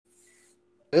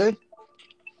Hey,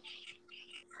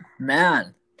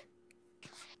 Man,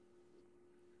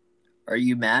 are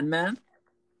you mad, man?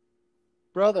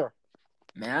 brother.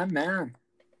 Man.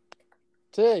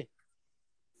 T,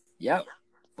 Yep.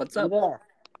 What's you up? there?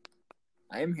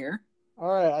 I am here. All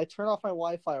right, I turned off my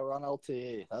Wi-Fi. We're on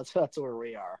LTE. That's where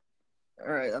we are.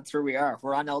 All right, that's where we are.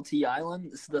 We're on LT Island.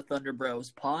 This is the Thunder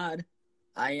Bros pod.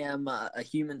 I am a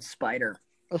human spider.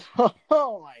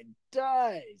 Oh my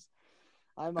days!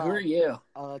 I'm Who are you?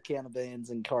 a can of beans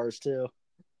and cars too.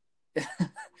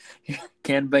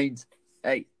 Canned beans.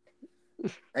 Hey,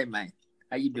 man.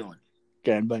 How you doing?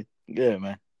 Can beans. Good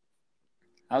man.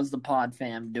 How's the pod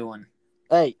fam doing?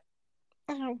 Hey,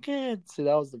 I'm good. See,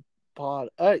 that was the pod.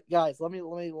 All right, guys, let me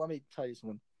tell you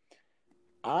something.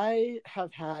 I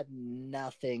have had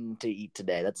nothing to eat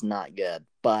today. That's not good.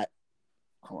 But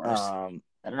Of course. I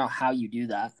don't know how you do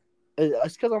that.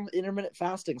 it's because I'm intermittent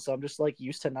fasting, so I'm just like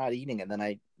used to not eating, and then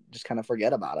I just kind of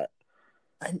forget about it.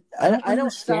 I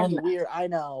don't sound weird. I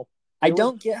know. I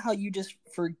don't get how you just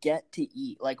forget to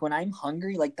eat. Like when I'm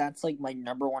hungry, like that's like my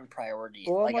number one priority.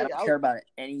 Well, I don't care about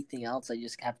anything else. I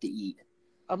just have to eat.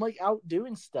 I'm like out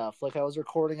doing stuff. Like I was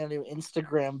recording a new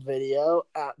Instagram video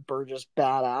at Burgess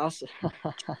Badass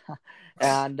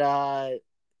and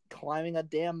climbing a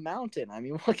damn mountain. I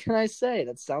mean, what can I say?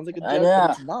 That sounds like a joke,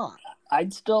 but it's not.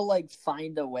 I'd still like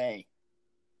find a way.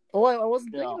 Oh, I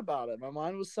wasn't thinking about it. My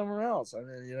mind was somewhere else. I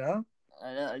mean,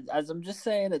 As I'm just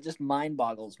saying, it just mind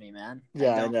boggles me, man.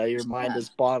 Yeah, I know. Your mind is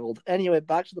boggled. Anyway,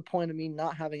 back to the point of me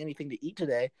not having anything to eat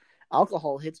today.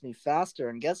 Alcohol hits me faster,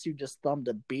 and guess who just thumbed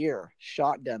a beer,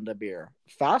 shotgunned a beer.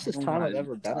 Fastest time I've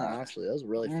ever done it, actually. That was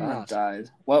really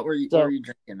fast. What were you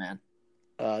drinking, man?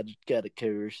 Just get a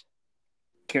Coors.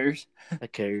 Coors? A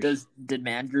Coors. Did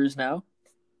Mandrews know?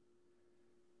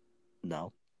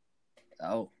 No.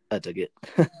 Oh. I took it.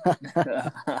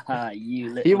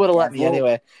 He would have let me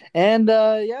anyway. And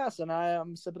so now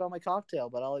I'm sipping on my cocktail,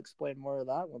 but I'll explain more of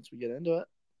that once we get into it.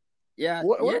 Yeah.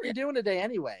 What are we doing today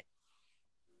anyway?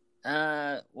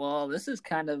 Well, this is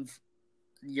kind of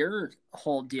your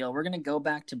whole deal. We're gonna go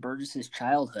back to Burgess's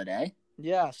childhood, eh?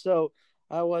 Yeah. So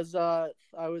I was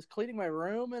cleaning my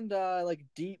room and like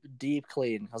deep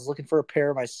clean. I was looking for a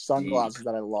pair of my sunglasses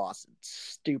that I lost. It's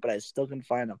stupid. I still couldn't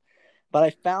find them. But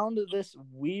I found this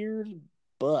weird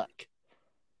book.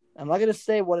 I'm not gonna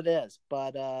say what it is,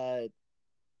 but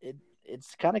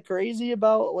it's kind of crazy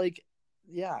about like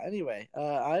Anyway,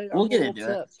 we'll get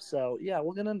into it. So yeah,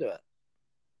 we'll get into it.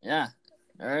 Yeah.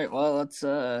 All right. Well, let's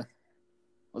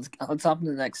hop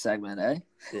into the next segment, eh?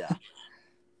 Yeah.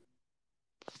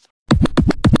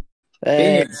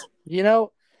 Hey, I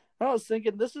was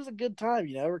thinking this is a good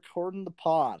time, recording the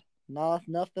pod.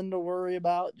 Nothing to worry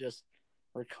about, just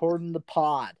recording the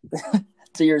pod.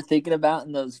 So you're thinking about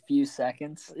in those few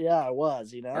seconds? Yeah, I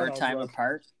was, Our time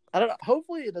apart? I don't know.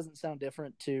 Hopefully it doesn't sound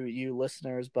different to you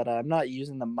listeners, but I'm not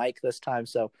using the mic this time,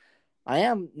 so I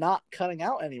am not cutting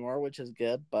out anymore, which is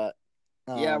good, but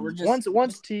we're just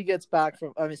once T gets back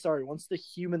from once the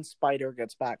human spider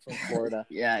gets back from Florida,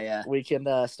 we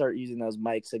can start using those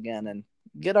mics again and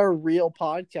get our real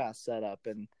podcast set up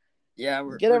and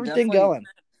get everything going.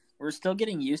 We're still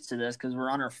getting used to this because we're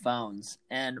on our phones,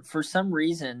 and for some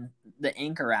reason, the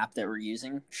Anchor app that we're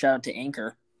using, shout out to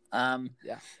Anchor,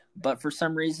 but for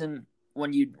some reason,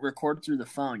 when you record through the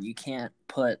phone, you can't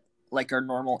put like our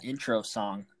normal intro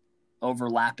song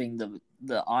overlapping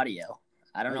the audio.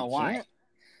 I don't know why. Can't?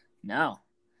 No.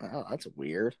 Oh, that's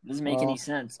weird. Doesn't make any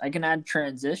sense. I can add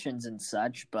transitions and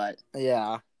such, but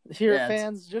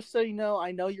fans, just so you know,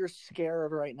 I know you're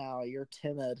scared right now. You're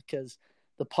timid because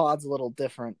the pod's a little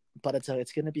different, but it's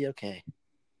going to be okay.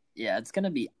 Yeah, it's going to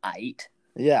be aight.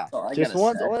 Yeah, just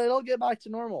once it'll get back to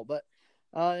normal, but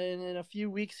in a few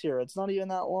weeks here, it's not even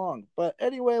that long. But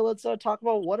anyway, let's talk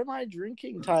about what am I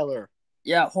drinking, Tyler?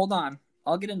 Yeah, hold on.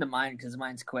 I'll get into mine because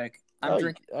mine's quick. I'm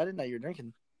drinking. I didn't know you were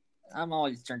drinking. I'm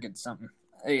always drinking something.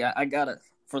 Hey, I got it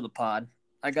for the pod.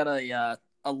 I got a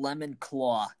lemon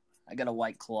claw. I got a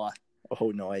white claw.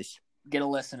 Oh, nice. Get a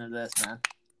listen to this, man.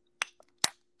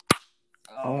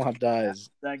 Oh my days. Is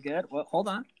that good? Well, hold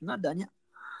on. I'm not done yet.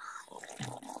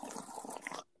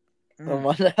 Oh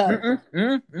my days.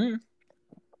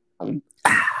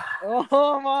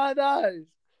 Oh my days.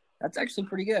 That's actually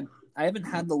pretty good. I haven't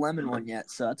had the lemon one yet,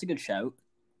 so that's a good shout.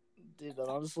 Dude, that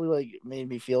honestly made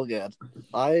me feel good.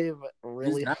 I'm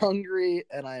really hungry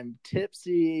and I'm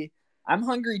tipsy. I'm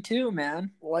hungry too,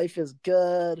 man. Life is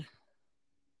good.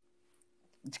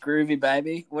 It's groovy,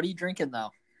 baby. What are you drinking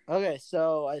though? Okay,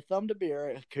 so I thumbed a beer,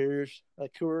 a Coors,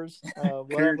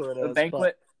 whatever it is. A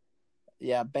Banquet?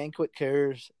 Banquet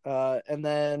Coors. And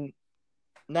then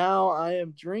now I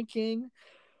am drinking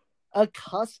a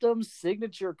custom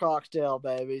signature cocktail,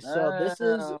 baby. So this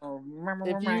is,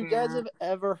 if you guys have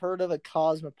ever heard of a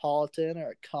Cosmopolitan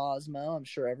or a Cosmo, I'm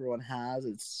sure everyone has.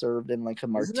 It's served in like a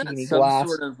martini glass.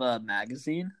 Some sort of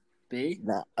magazine? B?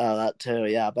 No, that too,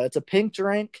 yeah. But it's a pink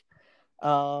drink.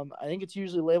 I think it's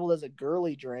usually labeled as a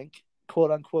girly drink,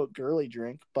 quote unquote girly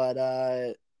drink,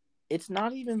 but it's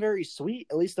not even very sweet.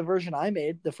 At least the version I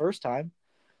made the first time.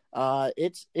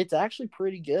 It's actually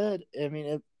pretty good. I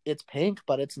mean, it's pink,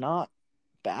 but it's not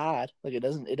bad. Like it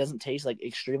doesn't taste like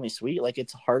extremely sweet. Like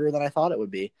it's harder than I thought it would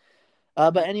be.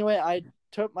 But anyway, I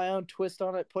took my own twist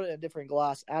on it, put it in a different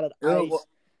glass, added ice. Well,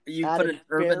 you put an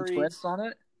urban twist on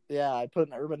it? Yeah, I put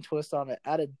an urban twist on it.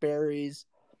 Added berries.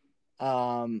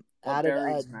 Added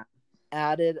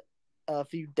a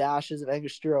few dashes of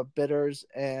Angostura bitters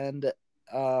and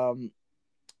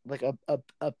like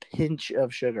a pinch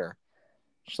of sugar.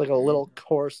 Just like a little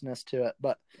coarseness to it,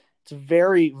 but it's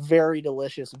very, very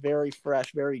delicious, very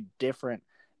fresh, very different.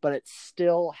 But it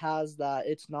still has that.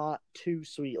 It's not too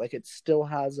sweet. Like it still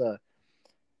has the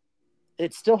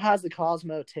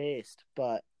Cosmo taste,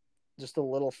 but just a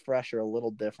little fresher, a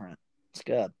little different. It's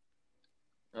good.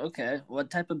 Okay, what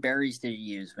type of berries did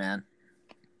you use, man?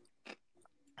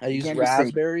 I use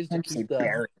raspberries to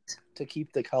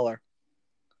keep the color.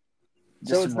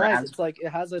 So it's nice. It's like it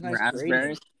has a nice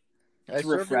gradient. I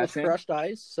served it with crushed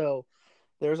ice, so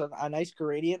there's a nice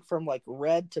gradient from like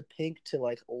red to pink to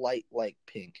like light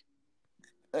pink.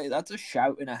 Hey, that's a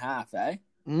shout and a half, eh?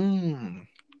 Well,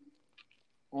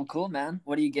 cool, man.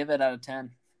 What do you give it out of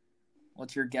 10?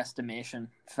 What's your guesstimation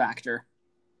factor?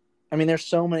 I mean, there's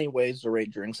so many ways to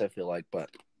rate drinks, I feel like, but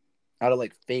out of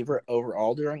like favorite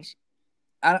overall drinks,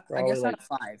 I guess out of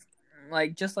 5.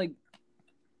 Like just like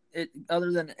it.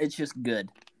 Other than it's just good.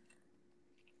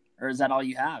 Or is that all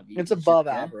you have? It's above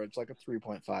average, like a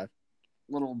 3.5. A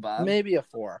little above? Maybe a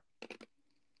 4.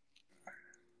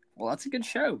 Well, that's a good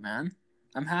show, man.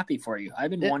 I'm happy for you.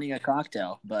 I've been wanting a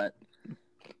cocktail, but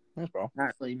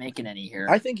not really making any here.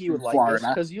 I think you would like this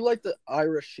because you like the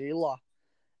Irish Sheila,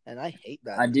 and I hate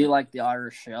that. I do like the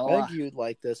Irish Sheila. I think you would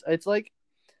like this. It's like,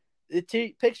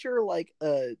 picture like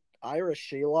a Irish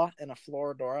Sheila and a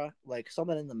Floridora, like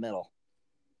something in the middle.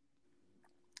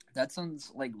 That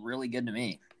sounds like really good to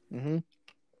me. Mm-hmm.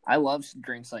 I love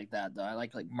drinks like that, though. I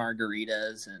like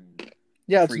margaritas and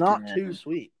it's not too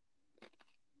sweet.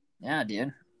 Yeah,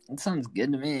 dude, it sounds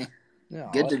good to me. Yeah,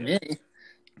 good to me.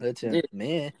 Good to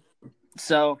me.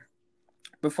 So,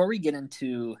 before we get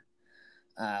into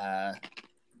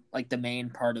like the main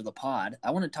part of the pod,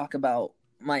 I want to talk about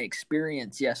my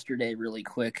experience yesterday really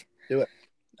quick. Do it.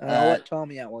 I'll let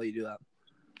Tommy out while you do that.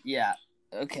 Yeah.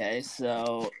 Okay.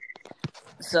 So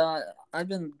I've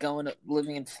been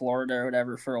living in Florida or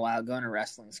whatever for a while, going to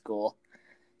wrestling school.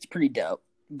 It's pretty dope.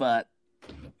 But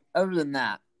other than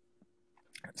that,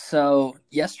 so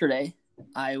yesterday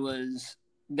I was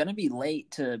going to be late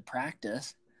to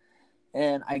practice,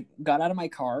 and I got out of my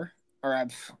car, got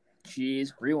out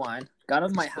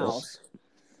of my house,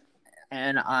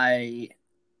 and are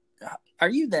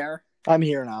you there? I'm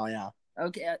here now, yeah.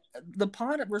 Okay, the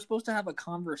pod, we're supposed to have a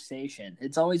conversation.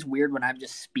 It's always weird when I'm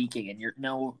just speaking and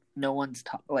no one's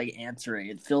answering.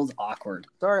 It feels awkward.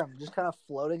 Sorry, I'm just kind of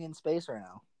floating in space right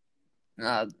now.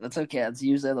 That's okay. That's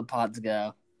usually how the pods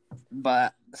go.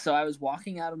 But so I was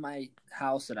walking out of my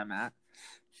house that I'm at,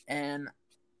 and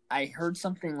I heard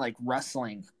something like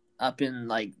rustling up in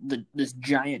like this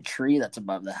giant tree that's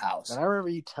above the house. And I remember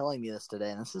you telling me this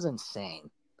today, and this is insane.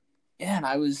 Yeah, and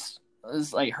I was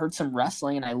like heard some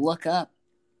rustling, and I look up,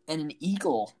 and an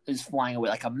eagle is flying away,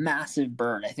 like a massive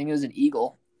bird. I think it was an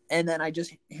eagle, and then I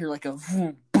just hear like a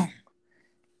boom, boom,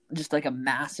 just like a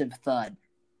massive thud.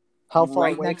 How far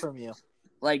away from you?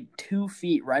 Like 2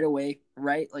 feet,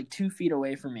 like 2 feet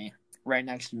away from me, right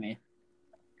next to me,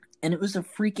 and it was a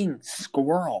freaking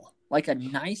squirrel, like a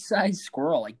nice sized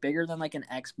squirrel, like bigger than like an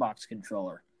Xbox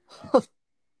controller.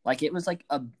 Like it was like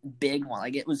a big one,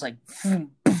 like it was like.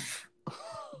 Boom, boom,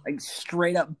 like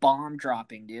straight up bomb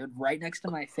dropping, dude, right next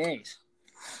to my face.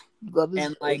 That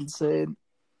is insane.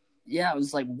 Yeah, I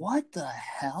was like, what the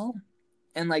hell?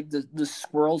 And like the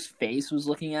squirrel's face was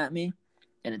looking at me,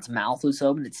 and its mouth was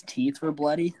open, its teeth were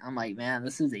bloody. I'm like, man,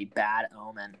 this is a bad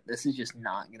omen. This is just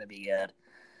not gonna be good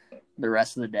the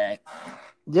rest of the day.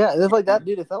 Yeah, it's like that,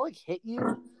 dude. If that like hit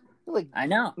you, like I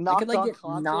know, I could like get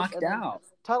knocked out.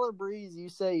 Tyler Breeze, you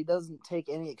say he doesn't take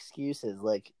any excuses,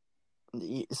 like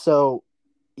so.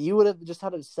 You would have just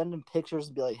had to send him pictures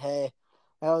and be like, "Hey,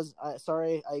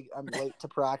 sorry, I'm late to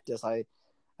practice. I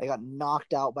got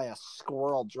knocked out by a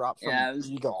squirrel dropped from an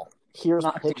eagle. Here's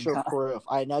a picture proof.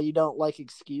 I know you don't like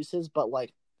excuses, but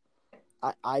like,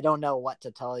 I don't know what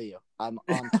to tell you. I'm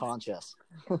unconscious.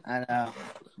 I know.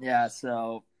 Yeah,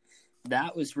 so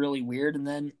that was really weird. And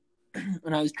then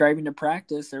when I was driving to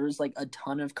practice, there was like a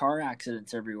ton of car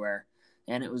accidents everywhere.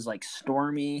 And it was like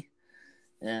stormy.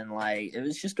 And like it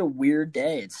was just a weird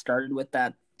day. It started with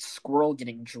that squirrel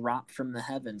getting dropped from the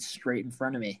heavens straight in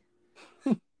front of me.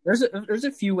 There's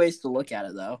a few ways to look at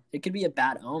it, though. It could be a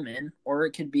bad omen, or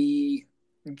it could be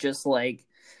just like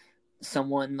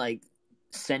someone like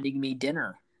sending me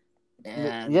dinner.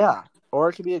 And yeah, or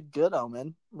it could be a good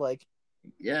omen, like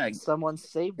someone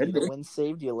saved you. The be. wind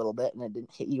saved you a little bit, and it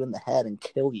didn't hit you in the head and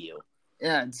kill you.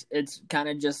 Yeah, it's kind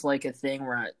of just like a thing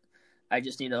where I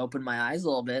just need to open my eyes a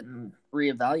little bit and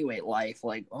reevaluate life.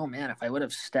 Like, oh man, if I would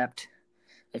have stepped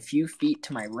a few feet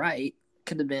to my right,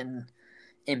 could have been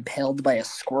impaled by a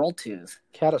squirrel tooth.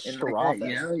 Catastrophic.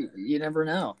 You never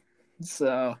know.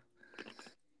 So,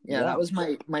 yeah, that was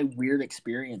my weird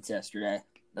experience yesterday.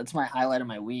 That's my highlight of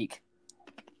my week.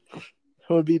 It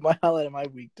would be my highlight of my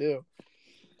week too.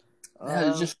 Yeah, it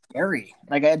was just scary.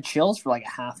 Like I had chills for like a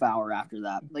half hour after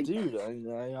that. Like, dude, I'm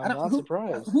not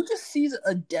surprised. Who just sees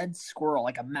a dead squirrel,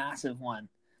 like a massive one,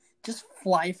 just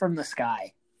fly from the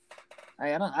sky?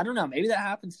 I don't know. Maybe that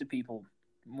happens to people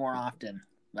more often.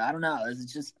 But I don't know.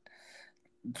 It's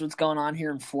what's going on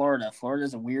here in Florida.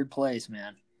 Florida's a weird place,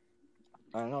 man.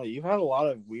 I don't know. You've had a lot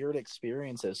of weird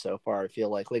experiences so far. I feel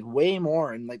like way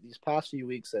more in like these past few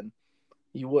weeks than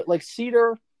you would. Like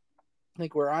Cedar,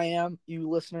 like where I am, you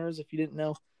listeners, if you didn't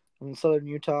know, I'm in southern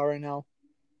Utah right now.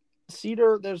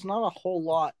 Cedar, there's not a whole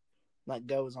lot that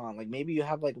goes on. Like maybe you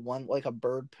have like a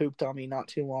bird pooped on me not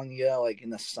too long ago, like in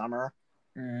the summer.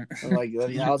 And, like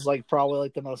that was like probably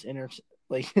like the most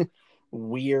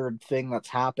weird thing that's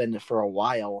happened for a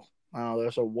while. I don't know,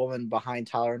 there's a woman behind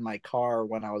Tyler in my car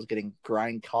when I was getting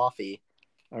Perks coffee,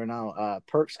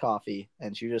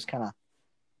 and she was just kind of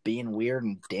being weird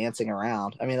and dancing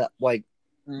around. I mean,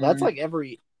 that's like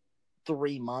every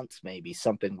 3 months maybe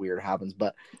something weird happens,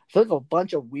 but I feel like a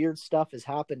bunch of weird stuff has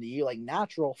happened to you, like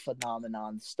natural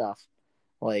phenomenon stuff,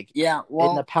 in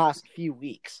the past few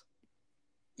weeks.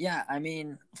 Yeah, I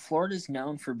mean, Florida's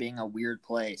known for being a weird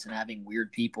place and having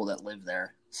weird people that live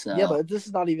there. So yeah, but this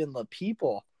is not even the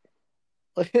people.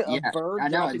 Like a bird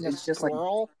dropping a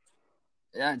squirrel.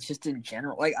 Yeah, it's just in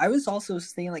general. Like I was also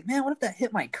thinking, like, man, what if that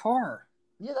hit my car?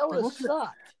 Yeah, that would have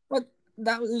sucked. It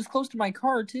was close to my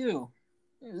car too.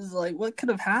 It was like, what could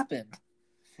have happened?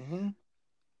 Mm-hmm.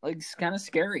 Like it's kind of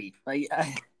scary. Like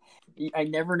I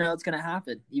never know what's gonna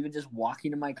happen. Even just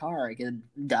walking to my car, I could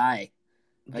die.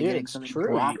 Dude, it's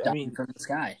true. I mean, from the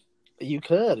sky. You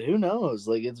could. Who knows?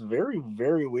 Like, it's very,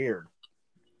 very weird.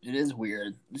 It is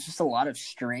weird. There's just a lot of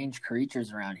strange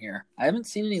creatures around here. I haven't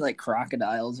seen any, like,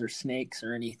 crocodiles or snakes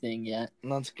or anything yet.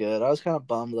 That's good. I was kind of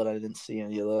bummed that I didn't see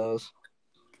any of those.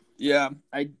 Yeah,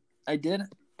 I did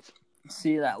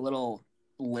see that little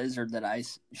lizard that I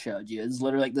showed you. It's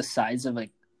literally, like, the size of,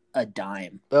 like, a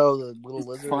dime. Oh, the little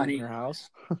lizard in your house?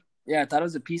 Yeah, I thought it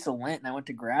was a piece of lint, and I went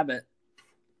to grab it.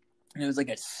 And it was like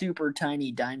a super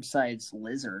tiny dime-sized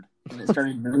lizard, and it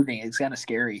started moving. It's kind of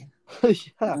scary. Yeah.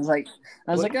 I was like,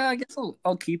 oh, I guess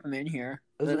I'll keep him in here.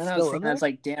 Is but it then still I was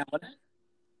like, damn, what?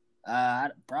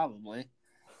 Probably.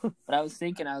 But I was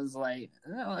thinking, I was like,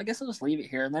 oh, I guess I'll just leave it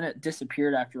here. And then it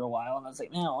disappeared after a while, and I was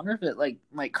like, man, I wonder if it like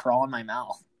might crawl in my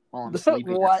mouth while I'm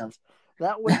sleeping. What?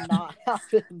 That would not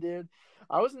happen, dude.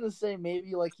 I was gonna say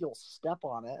maybe like you'll step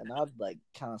on it, and that'd like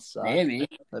kind of suck. Maybe.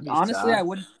 Honestly, sad. I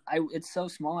wouldn't. It's so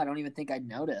small, I don't even think I'd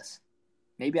notice.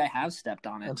 Maybe I have stepped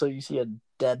on it until you see a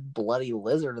dead, bloody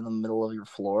lizard in the middle of your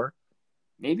floor.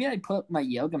 Maybe I'd put my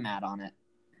yoga mat on it.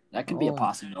 That could be a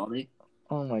possibility.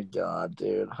 Oh my god,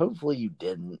 dude! Hopefully you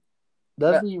didn't.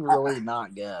 That'd be really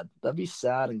not good. That'd be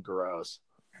sad and gross.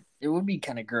 It would be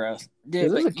kind of gross, dude.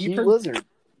 It was a cute lizard.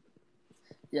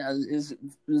 Yeah, it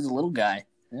was a little guy.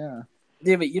 Yeah.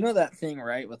 Yeah, but you know that thing,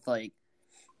 right, with, like,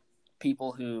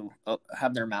 people who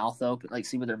have their mouth open, like,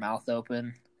 sleep with their mouth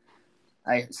open?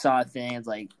 I saw a thing, it's,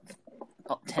 like,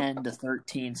 10 to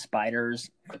 13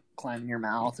 spiders climbing your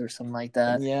mouth or something like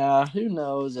that. Yeah, who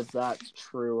knows if that's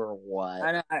true or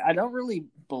what. I don't really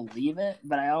believe it,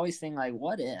 but I always think, like,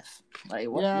 what if? Like,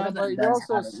 what if but you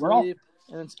also sleep,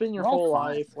 and it's been your whole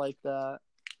life like that.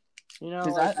 You know,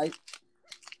 like,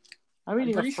 I'm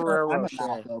eating a Ferrero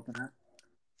Rocher.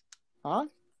 Huh?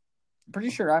 I'm pretty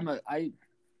sure I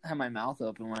have my mouth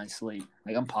open when I sleep.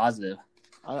 Like, I'm positive.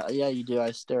 Yeah, you do.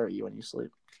 I stare at you when you sleep.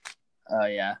 Oh,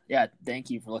 yeah. Yeah, thank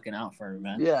you for looking out for me,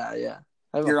 man. Yeah.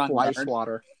 I have a fly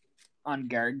swatter. On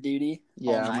guard duty?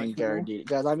 Yeah, I'm on guard duty.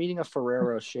 Guys, I'm eating a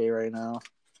Ferrero Rocher right now.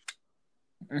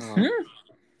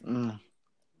 Mm-hmm.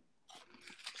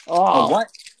 Oh, what?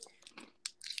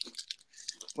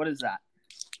 What is that?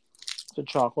 It's a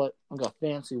chocolate, like a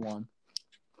fancy one.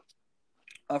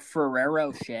 A Ferrero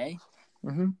Rocher?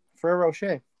 Ferrero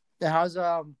Rocher. It has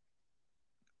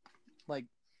like,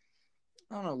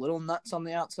 I don't know, little nuts on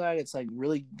the outside. It's like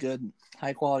really good,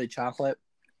 high quality chocolate,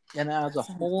 and it has a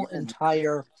whole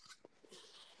entire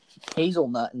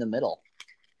hazelnut in the middle.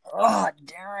 Oh,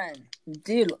 Darren,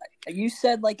 dude, you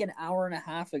said like an hour and a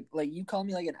half. Like you called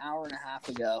me like an hour and a half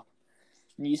ago,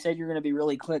 and you said you're gonna be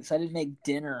really quick. So I didn't make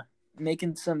dinner,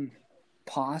 making some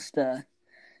pasta,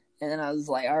 and then I was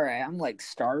like, all right, I'm like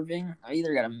starving. I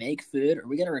either gotta make food or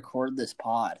we gotta record this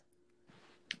pod.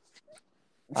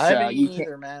 I haven't eaten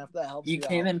either, man. If that helps you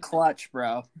came in clutch,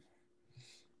 bro.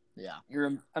 Yeah,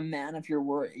 you're a man of your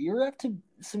word. You're up to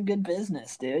some good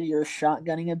business, dude. You're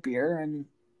shotgunning a beer and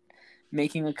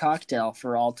making a cocktail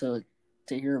for all to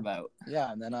hear about.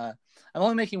 Yeah, and then I'm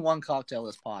only making one cocktail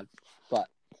this pod, but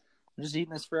I'm just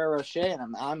eating this Ferrero Rocher,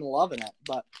 and I'm loving it.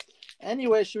 But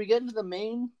anyway, should we get into the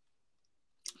main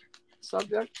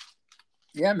subject?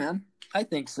 Yeah, man. I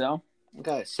think so.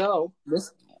 Okay, so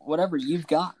this whatever you've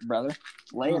got, brother,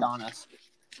 lay it on us.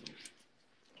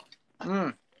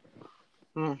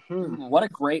 What a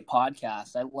great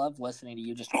podcast! I love listening to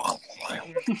you just for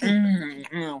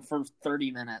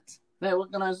 30 minutes. Hey,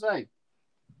 what can I say?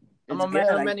 I'm a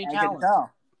man of many talents. All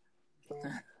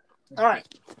right,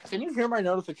 can you hear my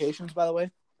notifications? By the way.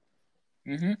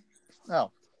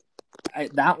 Oh,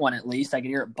 that one at least I could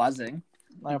hear it buzzing.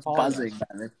 I apologize. Buzzing,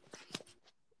 better.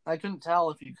 I couldn't tell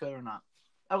if you could or not.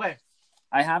 Okay.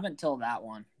 I haven't till that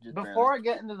one. Before I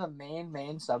get into the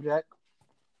main subject,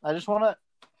 I just want to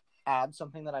add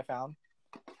something that I found.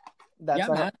 That's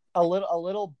a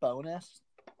little bonus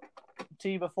to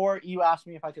you. Before you asked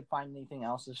me if I could find anything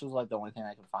else, this was like the only thing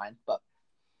I could find. But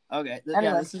okay,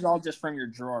 anyway, this is all just from your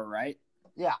drawer, right?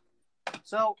 Yeah.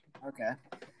 So okay,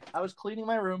 I was cleaning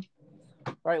my room,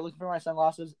 right, looking for my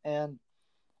sunglasses, and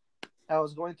I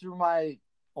was going through my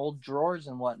old drawers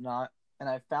and whatnot, and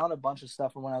I found a bunch of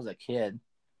stuff from when I was a kid.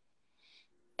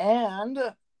 And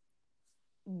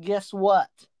guess what?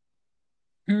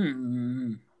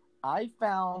 I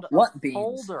found a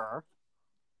folder.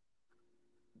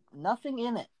 Nothing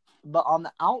in it, but on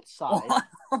the outside.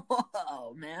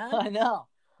 Oh man! I know.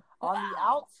 On the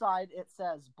outside, it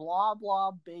says "blah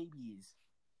blah babies."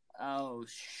 Oh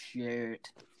shit!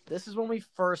 This is when we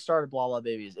first started Blah Blah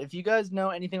Babies. If you guys know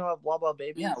anything about Blah Blah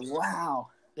Babies, yeah, wow.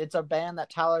 It's a band that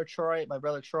Tyler Troy, my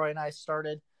brother Troy, and I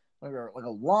started like a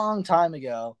long time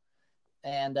ago.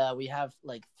 And we have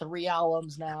like 3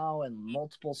 albums now and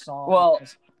multiple songs. Well,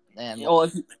 and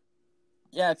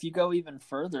if you go even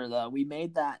further, though, we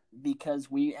made that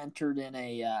because we entered in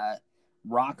a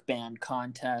rock band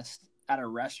contest at a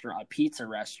restaurant, a pizza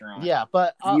restaurant. Yeah,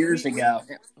 but years ago.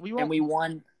 We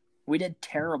won. We did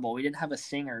terrible. We didn't have a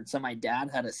singer, so my dad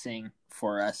had to sing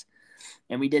for us.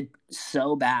 And we did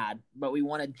so bad, but we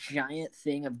won a giant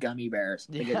thing of gummy bears,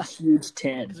 like a huge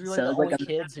tin. We were so the only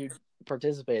kids who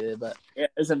participated, but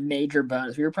it was a major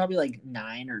bonus. We were probably like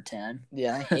 9 or 10.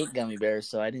 Yeah, I hate gummy bears,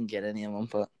 so I didn't get any of them.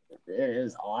 But it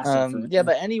was awesome. Yeah,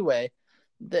 but anyway,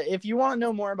 if you want to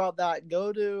know more about that,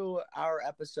 go to our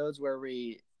episodes where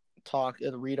we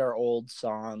read our old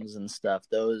songs and stuff.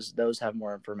 Those have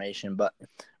more information, but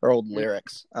our old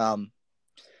lyrics.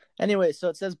 Anyway, so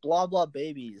it says "blah blah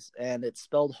babies" and it's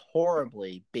spelled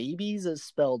horribly. Babies is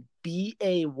spelled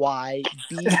Baybies.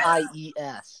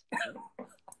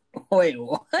 Wait,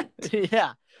 what?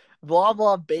 Yeah, blah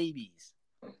blah babies.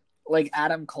 Like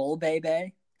Adam Cole,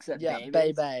 baby. Except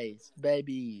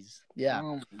babies. Yeah.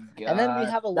 Oh my god. And then we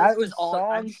have a list of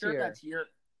songs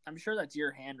I'm sure that's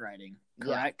your handwriting,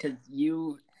 correct? Because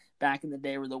you back in the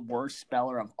day were the worst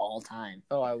speller of all time.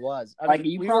 Oh, I was. I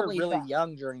mean, we were really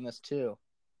young during this too.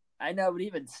 I know, but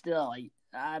even still,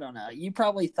 I don't know. You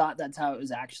probably thought that's how it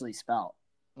was actually spelled.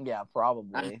 Yeah,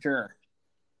 probably. I'm sure.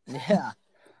 Yeah.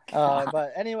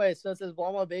 But anyway, so it says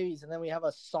 "blah blah babies," and then we have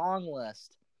a song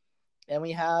list, and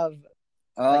we have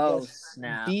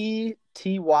snap.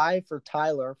 BTY for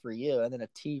Tyler for you, and then a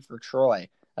T for Troy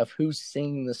of who's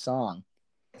singing the song.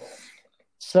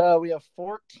 So we have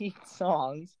 14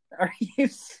 songs. Are you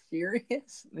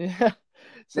serious? Yeah.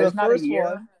 So there's not a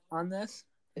year on this.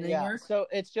 Yeah. So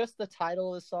it's just the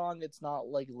title of the song. It's not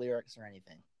like lyrics or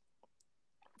anything.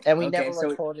 And we never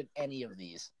recorded any of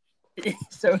these.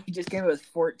 So he just gave us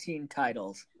 14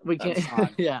 titles. We can,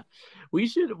 yeah. We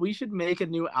should make a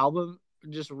new album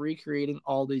just recreating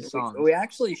all these songs. We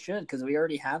actually should because we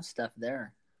already have stuff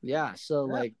there. Yeah.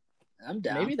 So I'm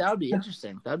down. Maybe that would be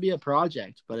interesting. That'd be a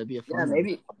project, but it'd be a fun.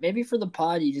 Yeah, maybe for the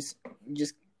pod, you just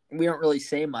we don't really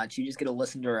say much. You just get to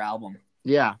listen to our album.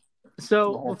 Yeah.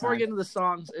 So before we get into the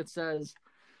songs, it says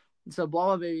So Blah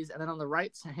Blah Babies, and then on the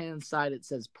right hand side it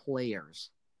says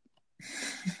players.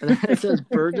 And then it says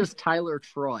Burgess, Tyler,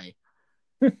 Troy.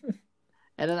 And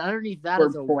then underneath that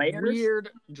is a weird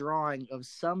drawing of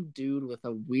some dude with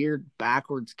a weird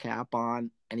backwards cap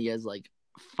on, and he has like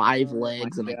 5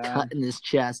 legs and a cut in his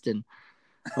chest and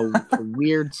a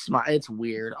weird smile. It's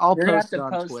weird. I'll post it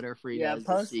on Twitter for you guys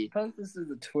to see. Post this to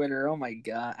the Twitter. Oh my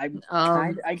god,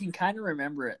 I can kind of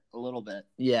remember it a little bit.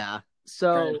 Yeah.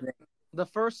 So the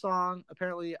first song,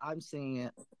 apparently, I'm singing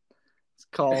it. It's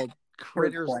called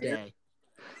 "Critters Day."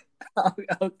 Oh,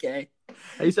 okay.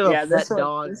 I used to have a pet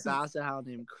dog, Basset Hound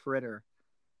named Critter.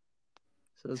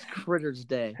 So it's Critters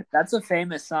Day. That's a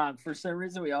famous song. For some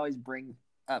reason, we always bring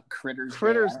up Critters Day.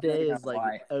 Critters Day is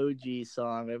like an OG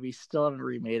song. We still haven't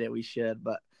remade it. We should.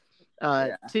 But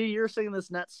T, you're singing this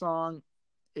next song.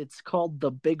 It's called "The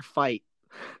Big Fight."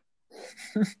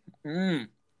 I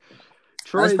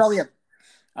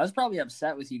was probably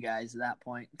upset with you guys at that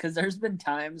point because there's been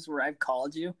times where I've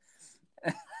called you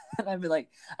and I'd be like,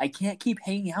 I can't keep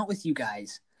hanging out with you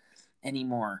guys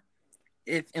anymore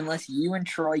unless you and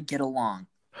Troy get along.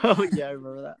 Oh yeah, I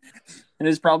remember that. And it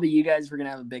was probably you guys were gonna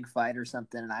have a big fight or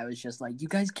something, and I was just like, you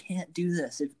guys can't do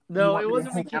this. No, it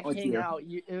wasn't we can't hang out.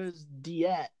 It was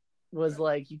Diet was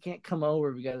like, you can't come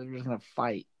over because we're just gonna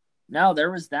fight. No,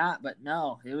 there was that, but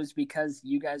no, it was because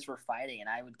you guys were fighting, and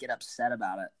I would get upset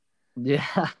about it.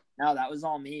 Yeah. No, that was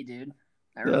all me, dude.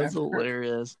 That's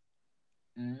hilarious.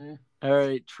 Mm-hmm. All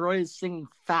right, Troy is singing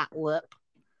 "Fat Lip."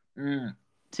 Mm.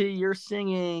 T, you're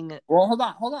singing. Well,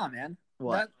 hold on, man.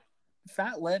 What? That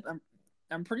 "Fat Lip"?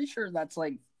 I'm pretty sure that's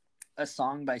like a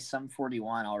song by Sum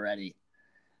 41 already.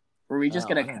 Were we just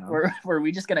gonna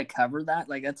cover that?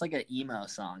 Like that's like an emo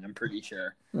song. I'm pretty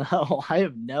sure. No, I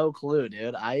have no clue,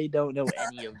 dude. I don't know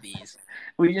any of these.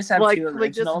 We just have two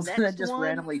originals and then just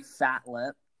randomly "Fat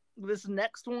Lip." This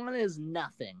next one is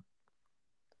nothing.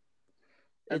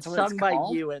 It's sung by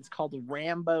you, and it's called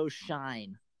Rambo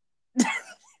Shine.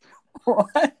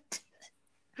 What?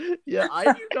 Yeah,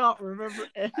 I do not remember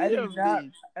any of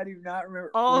these. I do not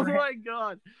remember. Oh my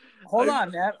god! Hold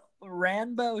on, man.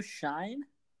 Rambo Shine.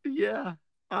 Yeah,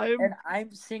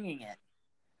 I'm singing it.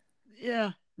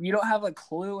 Yeah. You don't have a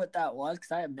clue what that was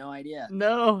because I have no idea.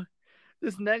 No,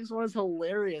 this next one is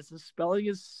hilarious. The spelling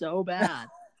is so bad.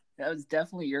 That was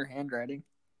definitely your handwriting.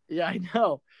 Yeah, I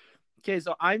know. Okay,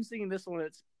 so I'm singing this one.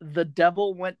 It's "The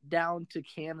Devil Went Down to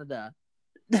Canada."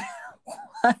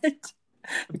 What?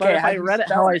 But okay, if I read it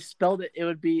how I spelled it, it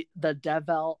would be "The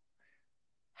Devil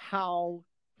How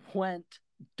Went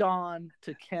Down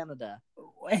to Canada."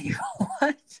 Wait,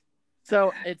 what?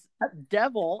 So it's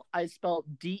devil. I spelled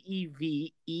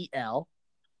Devel.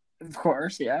 Of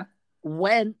course, yeah.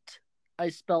 Went. I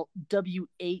spelled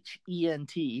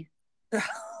Whent.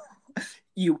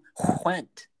 You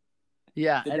went.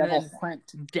 Yeah, the and devil then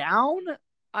went down.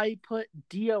 I put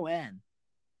Don.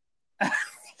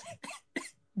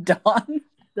 Don.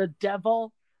 The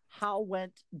devil. How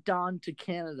went Don to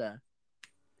Canada?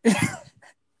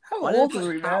 How old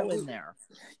were you in there?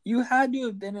 You had to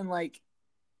have been in like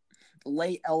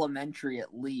late elementary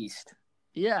at least.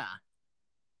 Yeah.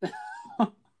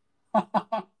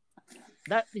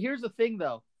 Here's the thing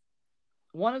though.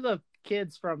 One of the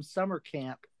kids from summer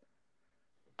camp,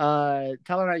 Tyler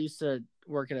and I used to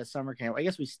work at a summer camp. I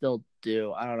guess we still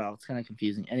do. I don't know. It's kind of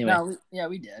confusing. Anyway. No,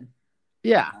 we did.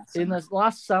 Yeah. In this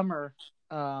last summer,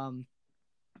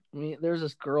 there's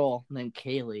this girl named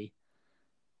Kaylee,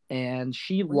 and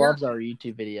she loves our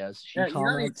YouTube videos. You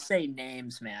don't need to say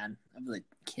names, man, of the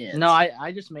kids. No,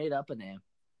 I just made up a name.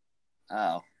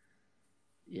 Oh.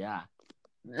 Yeah.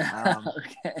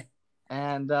 Okay.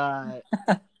 And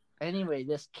anyway,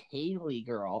 this Kaylee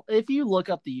girl, if you look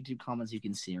up the YouTube comments, you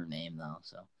can see her name, though.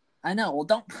 So I know. Well,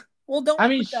 don't. I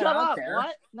mean, shut up. There.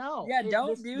 What? No. Yeah,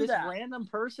 don't do that. This random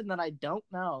person that I don't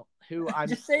know, who I'm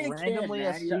just randomly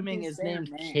assuming is named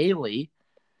Kaylee.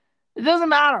 It doesn't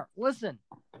matter. Listen,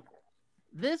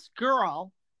 this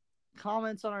girl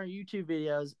comments on our YouTube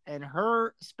videos, and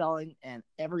her spelling and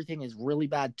everything is really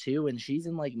bad too. And she's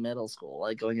in like middle school,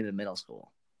 like going into middle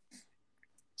school.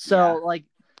 So like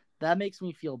that makes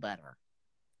me feel better.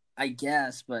 I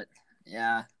guess, but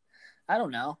yeah. I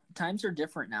don't know. Times are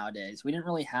different nowadays. We didn't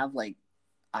really have like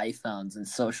iPhones and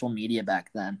social media back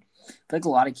then. I feel like a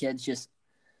lot of kids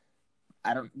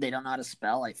they don't know how to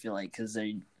spell, I feel like, because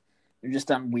they're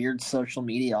just on weird social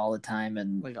media all the time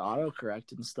and like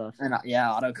autocorrect and stuff. And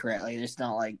autocorrect. Like they just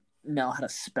don't like know how to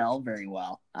spell very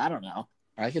well. I don't know.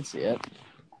 I can see it.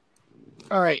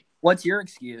 All right. What's your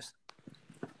excuse?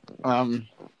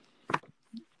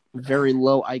 Very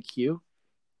low IQ.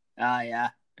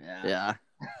 Yeah. Yeah.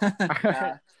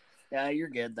 Yeah, you're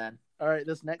good then. All right,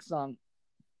 this next song,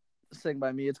 sing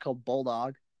by me, it's called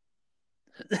Bulldog.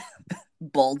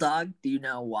 Bulldog? Do you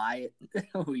know why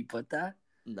we put that?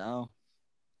 No.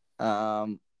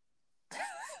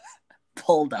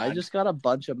 Bulldog. I just got a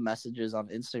bunch of messages on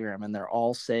Instagram, and they're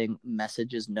all saying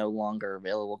message is no longer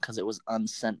available because it was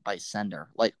unsent by sender,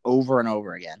 like over and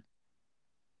over again.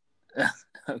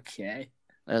 Okay.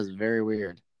 That was very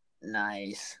weird.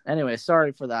 Nice. Anyway,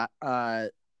 sorry for that.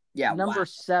 Yeah. Number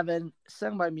 7,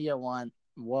 sung by Mia 1.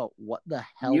 Whoa, what the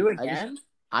hell? You again?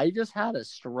 I just had a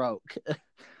stroke.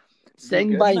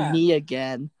 Sang by me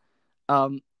again. I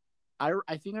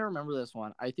think I remember this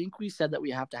one. I think we said that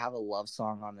we have to have a love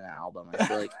song on an album. I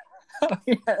feel like. Oh,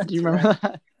 yeah, do you remember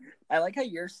that? I like how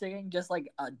you're singing just like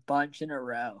a bunch in a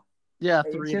row. Yeah,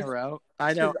 3 in a row.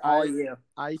 I know. All you.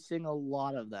 I sing a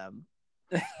lot of them.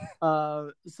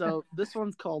 So this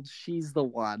one's called "She's the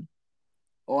One."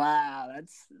 Wow,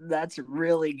 that's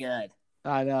really good.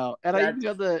 I know, and I even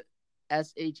got the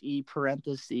SHE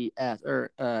parenthesis S or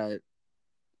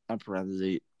not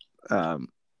parenthesis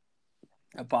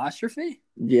apostrophe.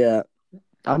 Yeah,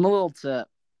 I'm a little tip.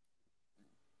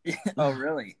 Oh,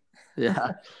 really?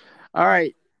 Yeah. All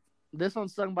right, this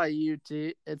one's sung by you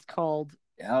too. It's called.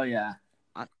 Oh yeah.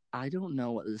 I don't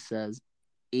know what this says.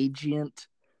 Agent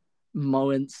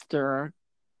Moenster,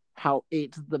 how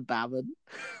ate the Babin.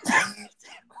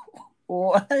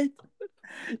 What?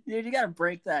 Dude, you gotta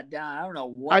break that down. I don't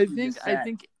know what I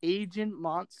think Agent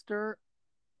Monster.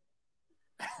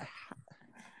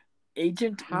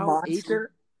 Agent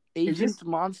Monster? Agent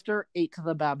Monster ate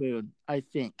the baboon, I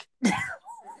think.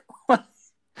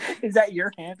 Is that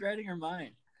your handwriting or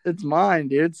mine? It's mine,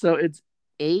 dude. So it's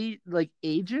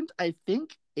agent, I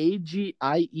think.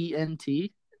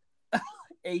 AGIENT.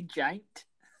 Agent.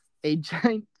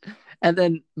 Agent. And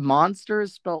then monster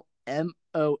is spelled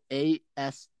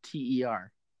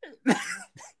MOASTER.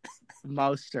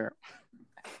 Moster.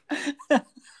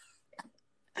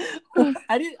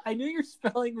 I knew your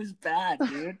spelling was bad,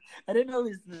 dude. I didn't know it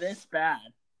was this bad.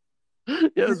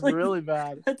 It was really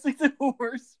bad. That's like the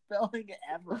worst spelling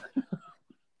ever.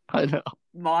 I know.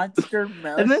 Monster,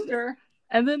 Moster.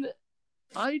 And then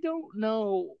I don't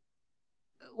know.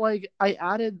 Like, I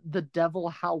added the devil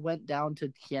how went down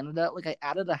to Canada. Like, I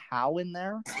added a how in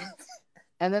there.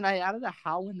 And then I added a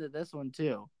how into this one,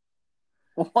 too.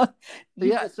 What?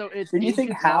 Yeah, so it's did you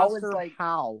think how is like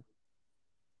how?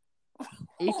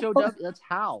 HOW, that's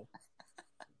how.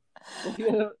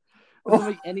 It doesn't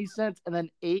make any sense. And then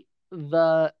ate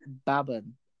the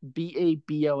Babon.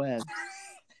 BABON.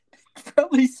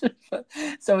 Probably so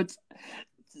it's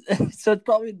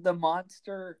probably the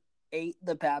monster ate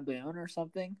the baboon or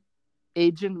something.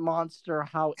 Agent Monster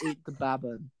how ate the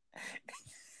baboon.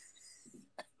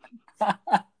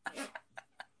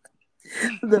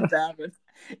 The baboon.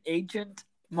 Agent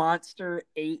Monster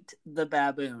ate the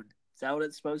baboon. Is that what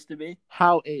it's supposed to be?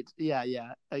 How ate? Yeah.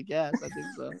 I guess I think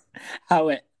so. How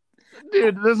it?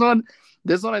 Dude, this one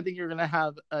I think you're gonna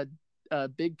have a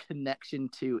big connection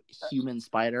to Human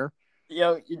Spider.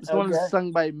 Yo, this one is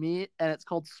sung by me, and it's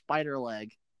called Spider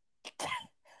Leg.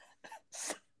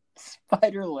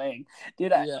 Spider Leg,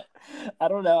 dude. I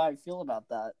don't know how I feel about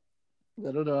that.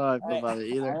 I don't know how I feel about it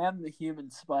either. I am the Human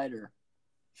Spider.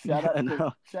 Shout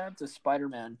out to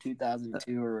Spider-Man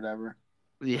 2002 or whatever.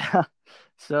 Yeah.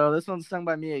 So this one's sung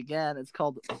by me again. It's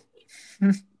called.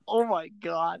 Oh my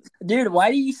god, dude!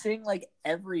 Why do you sing like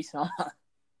every song? I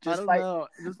don't know.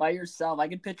 By yourself. I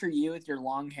can picture you with your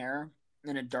long hair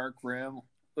in a dark room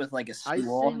with like a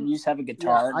stool, and you just have a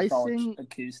guitar. Yeah, and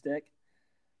acoustic.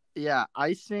 Yeah,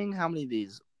 I sing how many of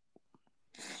these?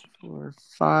 4,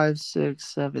 5,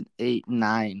 6, 7, 8,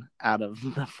 9 out of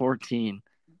the 14.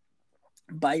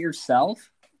 By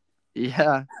yourself?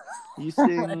 Yeah. You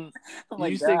sing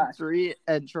sing 3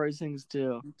 and Troy sings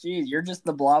 2. Jeez, you're just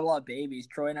the blah blah babies.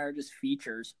 Troy and I are just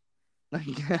features. I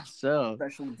guess so.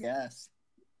 Special guests.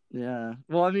 Yeah.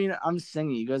 Well, I mean, I'm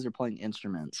singing. You guys are playing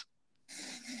instruments.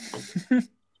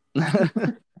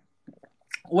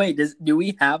 Wait, do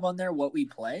we have on there what we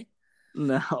play?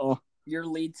 No. You're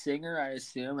lead singer, I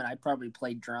assume, and I probably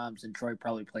play drums, and Troy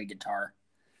probably played guitar.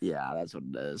 Yeah, that's what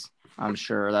it is. I'm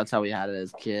sure that's how we had it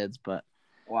as kids, but...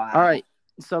 Wow. All right,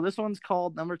 so this one's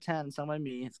called number 10, sung by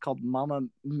me. It's called Mama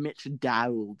Mitch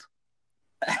Dowd.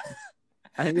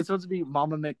 I think it's supposed to be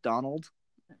Mama McDonald.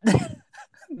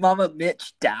 Mama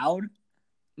Mitch Dowd?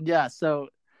 Yeah, so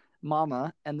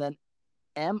Mama, and then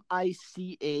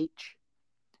MICHDOALD.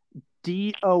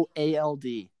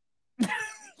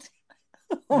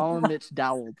 Mama Mitch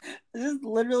Dowd. This is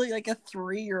literally like a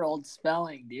 3-year-old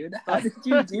spelling, dude. How did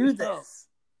you do this?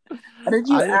 How did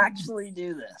you actually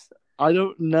do this? I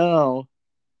don't know.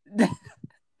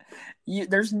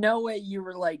 There's no way you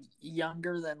were like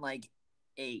younger than like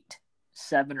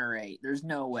 7 or 8. There's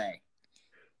no way.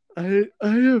 I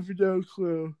have no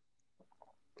clue.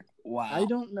 Wow. I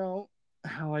don't know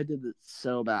how I did it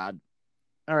so bad.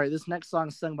 All right, this next song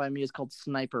sung by me is called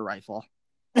Sniper Rifle.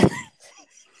 I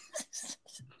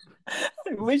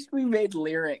wish we made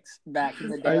lyrics back in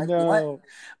the day. I know.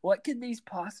 What could these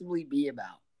possibly be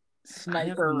about?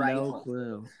 Sniper No Rifle.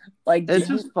 clue. Like, it's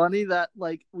just funny that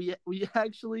like we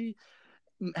actually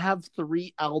have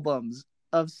 3 albums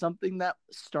of something that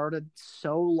started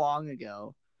so long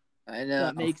ago. I know.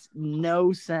 That makes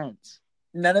no sense.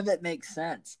 None of it makes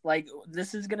sense. Like,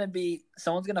 this is gonna be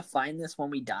someone's gonna find this when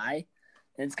we die,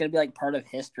 and it's gonna be like part of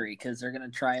history because they're gonna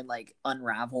try and like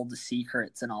unravel the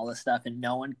secrets and all this stuff, and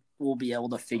no one will be able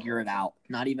to figure it out.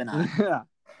 Not even us.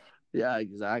 Yeah,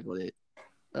 exactly.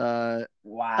 Wow.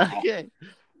 Okay,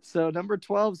 so number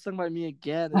 12, sung by me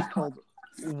again, is called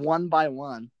One by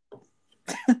One.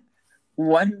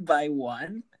 One by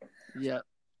One? Yep.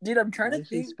 Dude, I'm trying to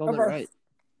think of our, right.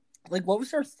 Like, what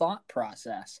was our thought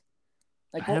process?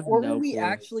 Like, what were we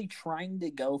actually trying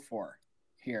to go for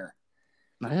here?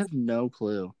 I have no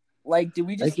clue. Like, did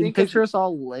we just picture us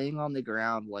all laying on the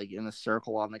ground, like in a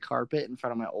circle on the carpet in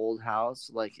front of my old house,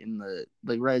 like in the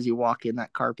right as you walk in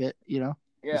that carpet, you know,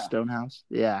 the stone house.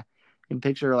 Yeah, and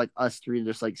picture like us 3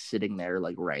 just like sitting there,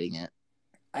 like writing it.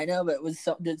 I know, but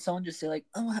did someone just say like,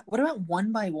 "Oh, what about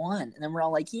One by One?" And then we're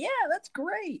all like, "Yeah, that's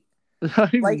great."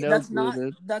 Like it's not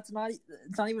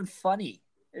even funny.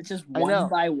 It's just one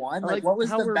by one. Like what was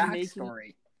the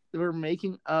backstory? We're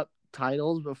making up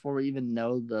titles before we even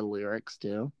know the lyrics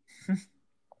too.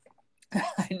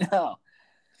 I know.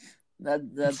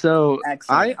 That's so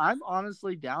excellent. I'm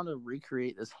honestly down to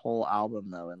recreate this whole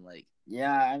album though, and like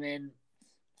I mean,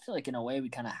 I feel like in a way we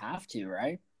kind of have to,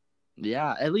 right?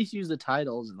 Yeah, at least use the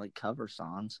titles and like cover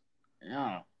songs.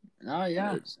 Yeah. Oh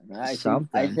yeah. I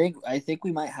think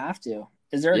we might have to.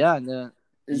 Is there? Yeah,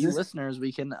 listeners,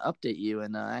 we can update you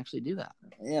and actually do that.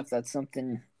 Yeah, if that's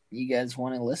something you guys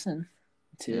want to listen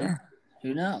to,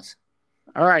 who knows?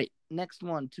 All right, next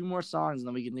one, 2 more songs, and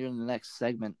then we can do in the next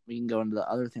segment. We can go into the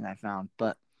other thing I found,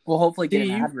 but we'll hopefully get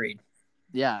an ad read.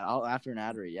 Yeah, after an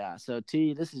ad read. Yeah. So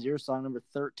T, this is your song number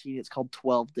 13. It's called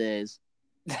 12 Days.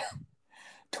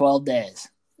 12 days.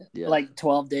 Yeah. Like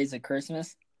 12 days of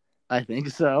Christmas? I think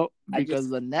so. Because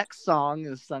the next song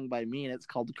is sung by me and it's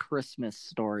called Christmas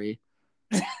Story.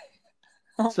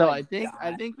 So I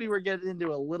think we were getting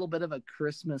into a little bit of a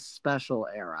Christmas special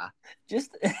era.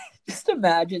 Just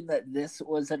imagine that this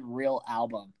was a real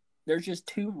album. There's just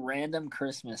 2 random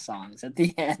Christmas songs at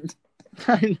the end.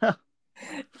 I know.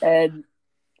 And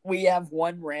we have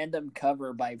one random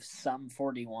cover by Sum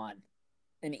 41.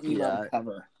 An emo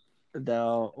cover.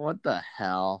 No, what the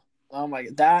hell? Oh my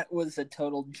god, that was a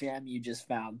total gem you just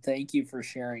found. Thank you for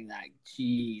sharing that.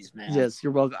 Jeez, man. Yes,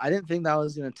 you're welcome. I didn't think that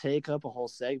was going to take up a whole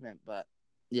segment, but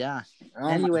yeah.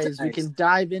 Anyways, we can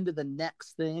dive into the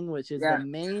next thing, which is the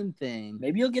main thing.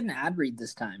 Maybe you'll get an ad read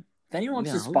this time. If anyone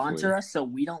wants to sponsor us so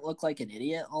we don't look like an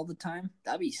idiot all the time,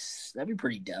 that'd be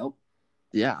pretty dope.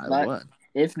 Yeah, I would.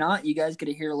 If not, you guys get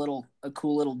to hear a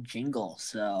cool little jingle.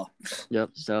 So.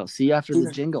 Yep. So see you after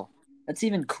the jingle. That's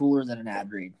even cooler than an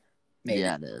ad read. Maybe.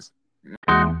 Yeah, it is.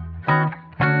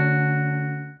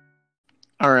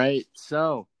 All right,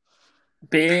 so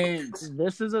Biggs.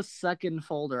 This is a second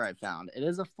folder I found. It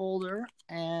is a folder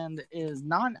and it is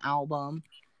not an album,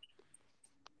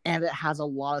 and it has a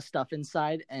lot of stuff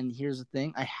inside. And here's the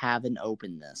thing: I haven't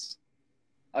opened this.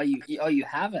 Oh, you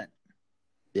haven't?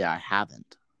 Yeah, I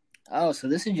haven't. Oh, so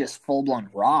this is just full blown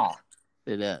raw.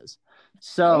 It is.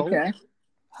 So okay.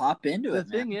 Hop into it.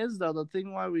 The thing is, though, the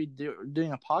thing why we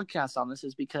doing a podcast on this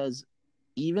is because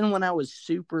even when I was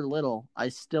super little, I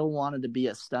still wanted to be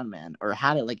a stuntman, or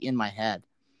had it like in my head.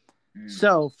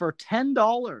 So for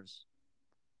 $10,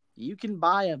 you can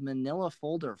buy a manila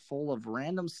folder full of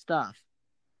random stuff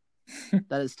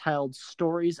that is titled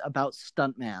 "Stories About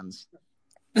Stuntmans."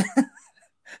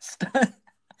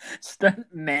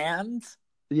 Stuntmans?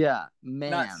 Yeah,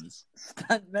 mans.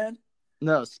 Stuntmen?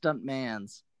 No,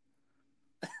 stuntmans.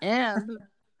 And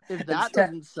if that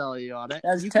doesn't sell you on it,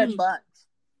 that's $10.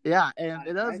 Yeah, and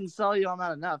it doesn't sell you on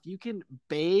that enough. You can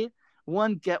buy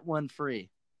one, get one free.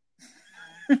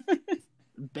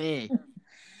 Bay.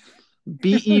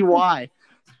 BEY.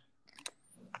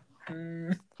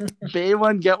 Bay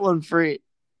one, get one free.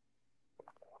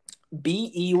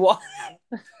 BEY.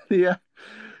 Yeah.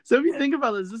 So if you think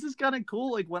about this is kind of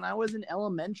cool. Like when I was in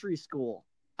elementary school,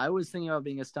 I was thinking about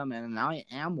being a stuntman, and now I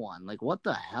am one. Like, what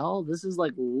the hell? This is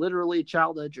like literally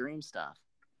childhood dream stuff.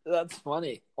 That's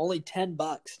funny. Only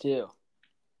 $10 too.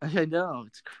 I know,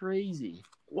 it's crazy.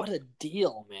 What a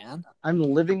deal, man. I'm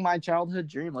living my childhood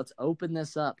dream. Let's open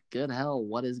this up. Good hell,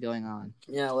 what is going on?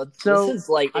 Yeah, So, this is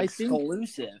like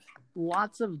exclusive.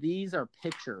 Lots of these are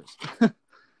pictures.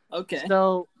 Okay.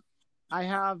 So I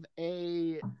have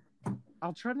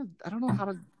I'll try to, I don't know how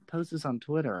to post this on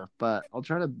Twitter, but I'll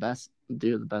try to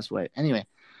do it the best way. Anyway,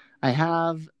 I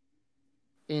have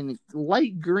in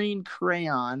light green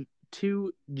crayon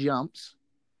 2 jumps.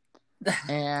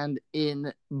 And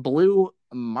in blue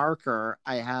marker,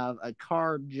 I have a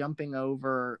car jumping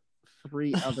over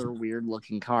 3 other weird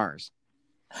looking cars.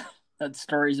 That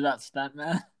story's about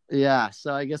Stuntman. Yeah,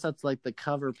 so I guess that's like the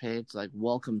cover page, like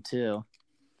welcome to.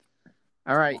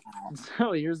 All right, wow.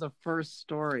 So here's the first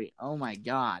story. Oh my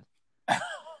god.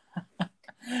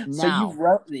 So you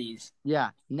wrote these?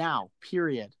 Yeah, now,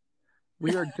 period.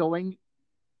 We are going.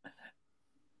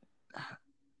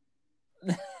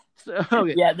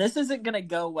 Okay. Yeah, this isn't gonna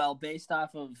go well based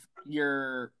off of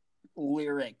your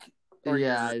lyric.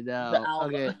 I know.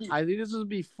 Okay, I think this was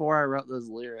before I wrote those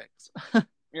lyrics.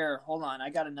 Here, hold on. I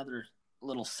got another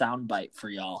little sound bite for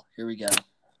y'all. Here we go.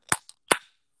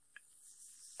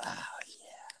 Oh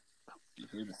yeah! You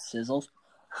hear the sizzles?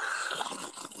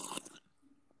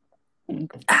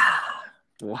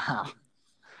 Wow.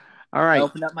 All right. I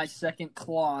opened up my second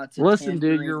claw. Listen,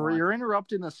 dude, you're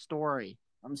interrupting the story.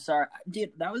 I'm sorry,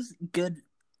 dude. That was good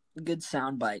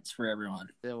sound bites for everyone.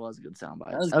 It was good sound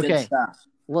bites. That was good stuff.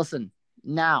 Listen,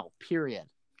 now, period.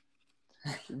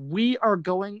 We are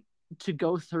going to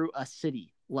go through a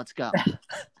city. Let's go.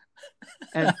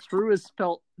 And through is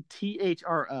spelled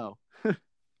THRO.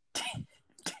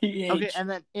 Okay, and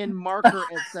then in marker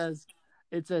it says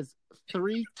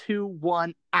 3, 2,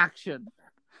 1, action.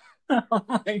 Oh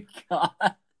my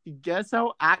god! Guess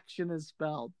how action is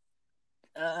spelled?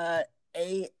 AXTIN.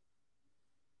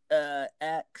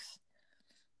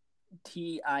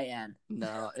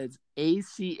 No, it's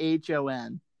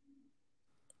ACHON.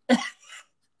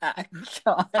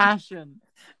 Action.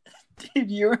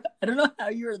 Dude, I don't know how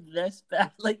you're this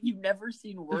bad. Like, you've never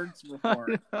seen words before.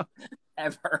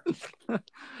 Ever.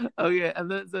 Okay,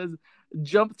 and then it says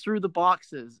jump through the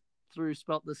boxes. Through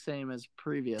spelt the same as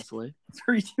previously.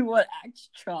 3, 2, 1,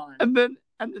 action. And then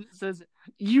it says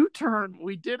U-turn.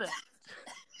 We did it.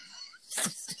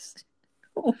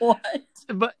 What?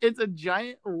 But it's a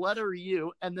giant letter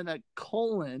U and then a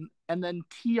colon and then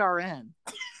TRN.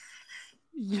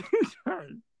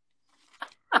 U-turn.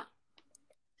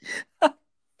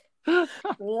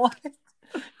 What?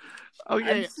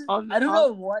 Okay. I don't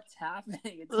know what's happening.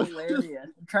 It's hilarious.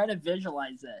 I'm trying to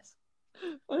visualize this.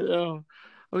 I know.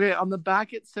 Okay, on the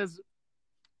back it says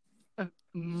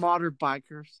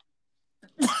motorbikers.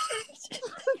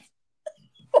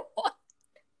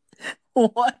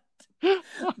 What?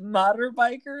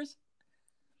 Motorbikers?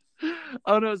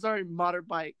 Oh no, sorry,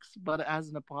 motorbikes, but it has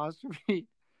an apostrophe.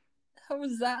 How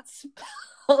is that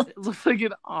spelled? It looks like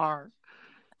an R.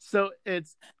 So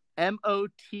it's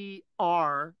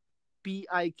MOTRBIKES.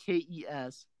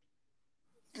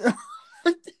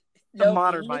 No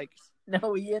motorbikes.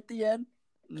 No E at the end?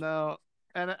 No.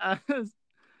 And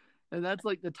that's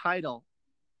like the title.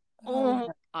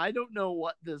 Oh, I don't know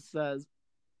what this says.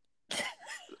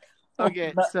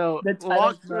 Okay, so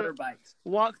walk through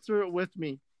it with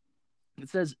me. It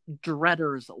says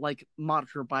dreaders like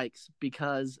motorbikes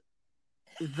because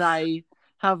they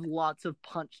have lots of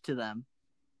punch to them.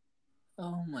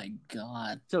 Oh my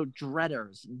god. So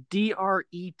dreaders.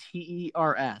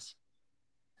 DRETERS.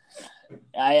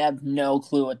 I have no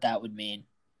clue what that would mean.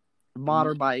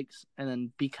 Motorbikes, and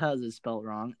then because is spelled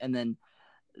wrong, and then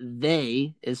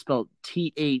they is spelled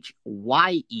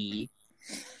THYE.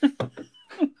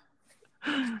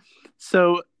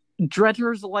 So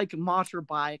dreaders like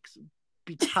motorbikes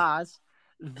because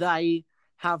they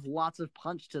have lots of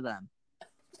punch to them.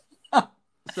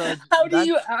 So how do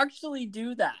you actually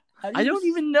do that? I don't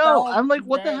even know. I'm like,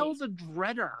 what the hell is a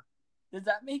dreader? Does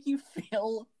that make you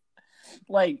feel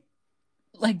like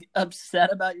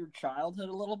upset about your childhood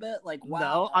a little bit? Like, wow,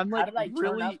 no, I'm like, how did I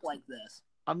turn up like this?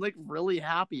 I'm like really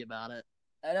happy about it.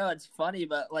 I know it's funny,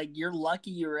 but like you're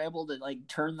lucky you were able to like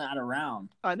turn that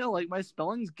around. I know, like my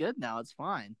spelling's good now. It's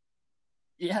fine.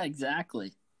 Yeah,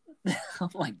 exactly. Oh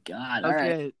my god. Okay, all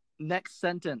right. Next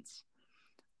sentence.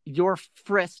 Your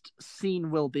first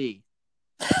scene will be.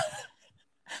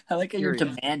 I like how you're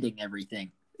demanding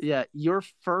everything. Yeah, your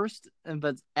first,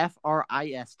 but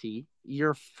FRIST.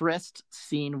 Your first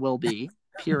scene will be.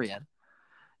 Period.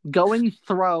 Going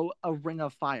through a ring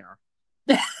of fire.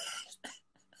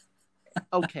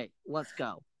 Okay, let's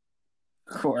go.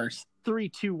 Of course. 3,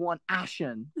 2, 1,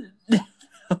 action. Okay,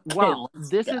 wow,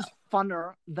 this is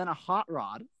funner than a hot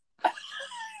rod.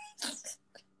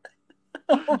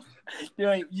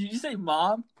 Wait, did you say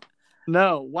mom?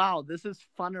 No, wow, this is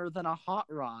funner than a hot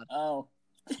rod. Oh.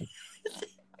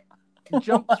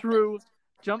 Jump through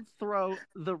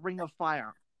the ring of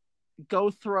fire.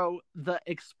 Go throw the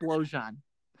explosion.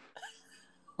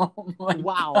 Oh my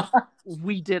wow, God.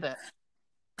 We did it.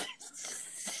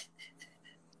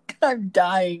 I'm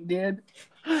dying, dude.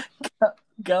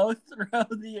 Go throw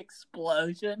the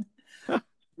explosion.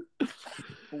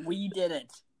 We did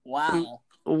it. Wow.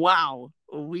 Wow,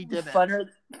 we did it.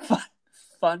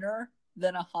 Funner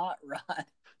than a hot rod.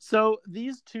 So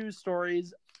these two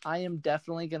stories, I am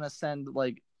definitely going to send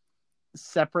like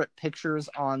separate pictures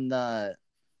on the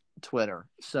Twitter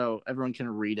so everyone can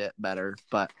read it better.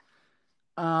 But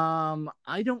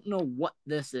I don't know what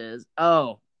this is.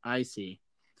 Oh, I see.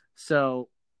 So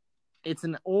it's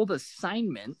an old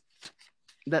assignment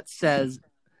that says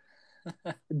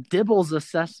Dibble's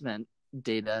assessment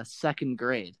data, 2nd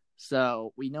grade.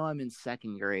 So we know I'm in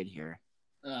 2nd grade here.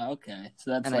 Oh, okay. So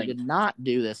that's and like, I did not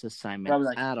do this assignment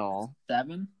like at all.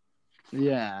 7?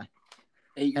 Yeah.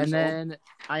 8 years and then old?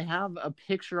 I have a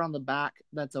picture on the back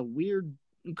that's a weird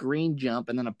green jump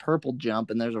and then a purple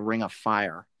jump, and there's a ring of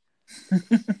fire.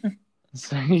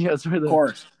 So that's where Of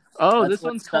course. Oh, this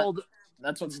one's called.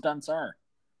 That's what stunts are.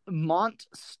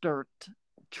 Monster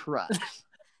trucks.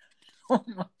 Oh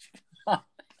my God.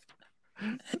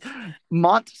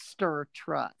 Monster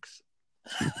trucks.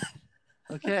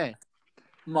 Okay.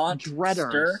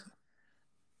 Monster.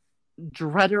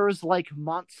 Dreaders like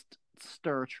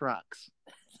monster trucks.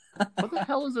 What the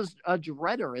hell is a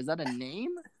dreader? Is that a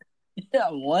name? Yeah,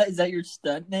 what? Is that your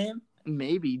stunt name?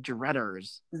 Maybe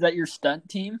dreaders. Is that your stunt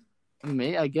team?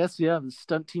 I guess, yeah, the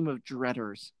stunt team of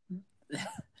dreaders.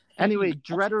 Anyway,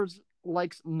 dreaders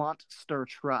likes monster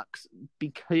trucks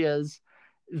because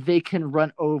they can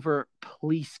run over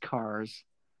police cars.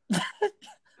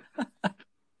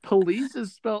 Police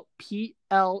is spelled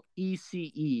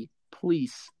P-L-E-C-E.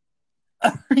 Police.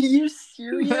 Are you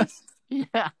serious?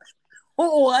 Yeah.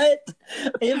 What?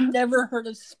 I've never heard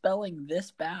of spelling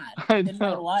this bad in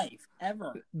my life,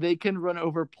 ever. They can run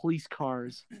over police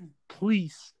cars.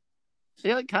 Police.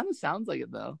 Yeah, it kind of sounds like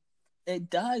it, though. It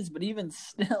does, but even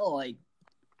still, like,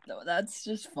 that's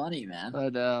just funny, man.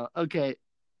 But, okay.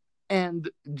 And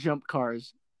jump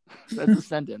cars. That's a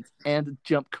sentence. And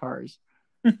jump cars.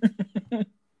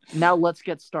 Now let's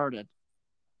get started.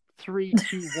 3,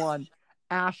 2, 1.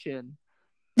 Action.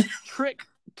 Trin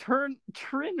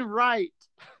right.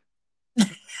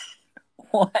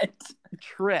 What?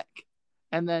 Trick.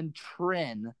 And then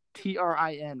Trin.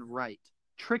 Trin right.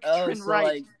 Trin so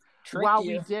right. Like, wow,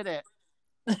 we did it.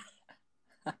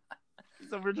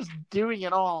 So we're just doing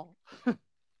it all.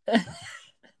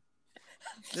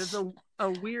 There's a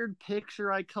weird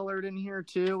picture I colored in here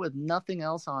too with nothing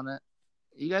else on it.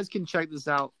 You guys can check this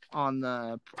out on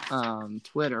the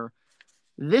Twitter.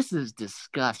 This is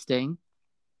disgusting.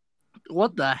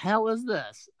 What the hell is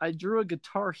this? I drew a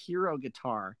Guitar Hero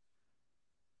guitar.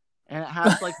 And it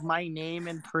has like my name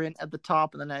in print at the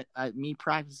top, and then me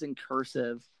practicing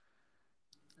cursive.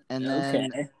 And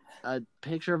then a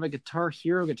picture of a Guitar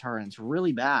Hero guitar, and it's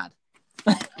really bad.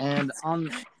 And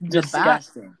on the back,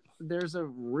 there's a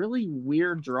really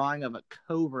weird drawing of a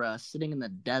cobra sitting in the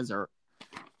desert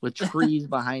with trees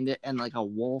behind it and like a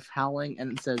wolf howling,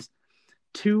 and it says,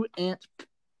 "To Aunt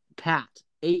Pat,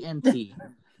 A-N-T.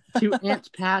 To Aunt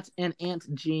Pat and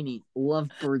Aunt Jeannie, love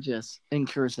Burgess," in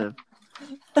cursive.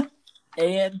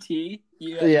 A-N-T?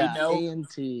 Yeah,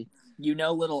 A-N-T. You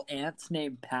know little ants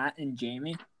named Pat and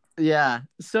Jamie? Yeah.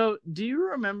 So, do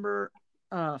you remember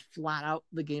Flat Out,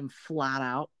 the game Flat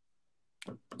Out?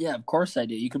 Yeah, of course I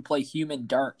do. You can play human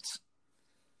darts.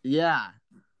 Yeah.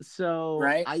 So,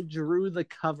 right? I drew the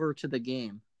cover to the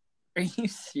game. Are you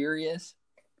serious?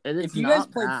 If you guys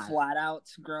played Flat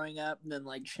Outs growing up, then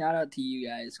like shout out to you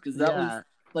guys, because that was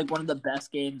like one of the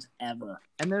best games ever.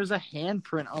 And there's a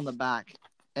handprint on the back,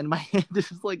 and my hand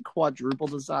is like quadruple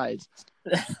the size.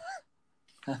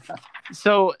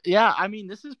 So yeah, I mean,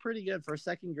 this is pretty good for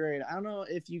 2nd grade. I don't know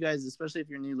if you guys, especially if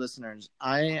you're new listeners,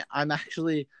 I'm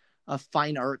actually a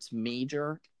fine arts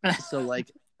major, so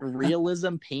like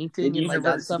realism painting and like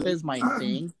that stuff is my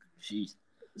thing. Jeez.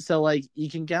 So like you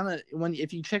can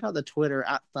if you check out the Twitter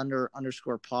at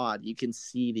 @thunder_pod, you can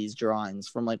see these drawings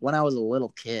from like when I was a little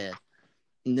kid,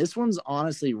 and this one's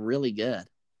honestly really good.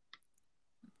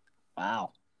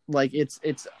 Wow. Like it's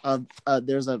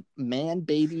there's a man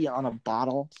baby on a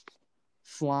bottle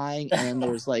flying, and then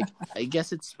there's like I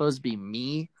guess it's supposed to be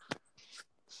me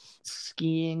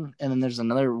skiing, and then there's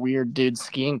another weird dude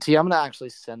skiing too. I'm gonna actually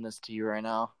send this to you right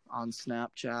now on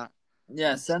Snapchat.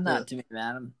 Yeah, send that to me,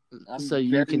 man. I'm so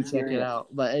you can check it out.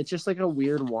 But it's just like a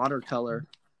weird watercolor.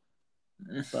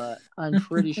 But I'm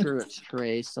pretty sure it's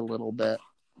traced a little bit.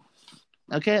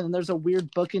 Okay, and then there's a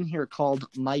weird book in here called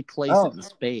My Place in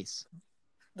Space.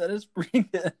 That is pretty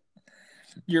good.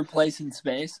 Your Place in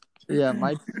Space? Yeah,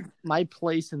 my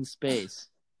Place in Space.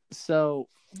 So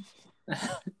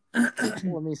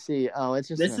let me see. Oh, it's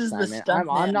just this an assignment.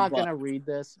 I'm not gonna read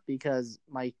this because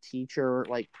my teacher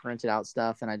printed out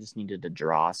stuff and I just needed to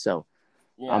draw. So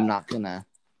I'm not gonna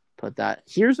put that.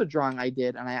 Here's a drawing I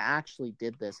did, and I actually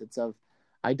did this. It's of,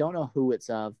 I don't know who it's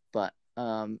of, but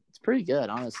it's pretty good,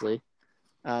 honestly.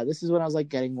 This is when I was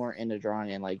getting more into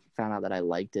drawing and found out that I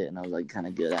liked it and I was kind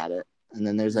of good at it. And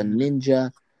then there's a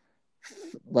ninja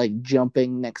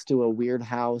jumping next to a weird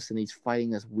house and he's fighting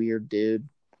this weird dude.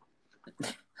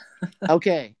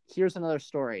 Okay, here's another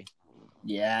story.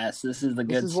 Yes, this is the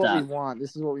good stuff. This is what we want.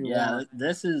 This is what we want. Yeah,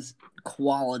 this is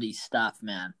quality stuff,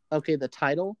 man. Okay, the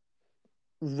title,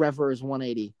 Revers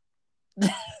 180.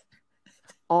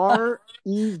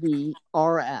 REVRS.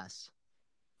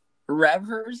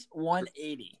 Revers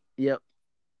 180. Yep.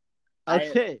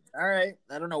 Okay. All right.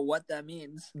 I don't know what that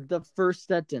means. The first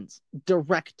sentence,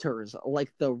 directors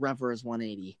like the Revers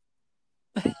 180.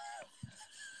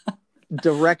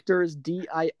 Directors,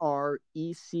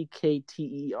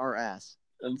 DIRECKTERS.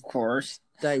 Of course.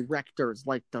 Directors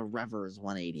like the Revers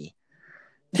 180.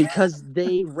 Because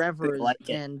they revers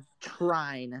and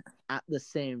trine at the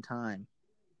same time.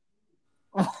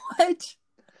 What?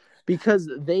 Because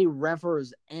they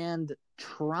revers and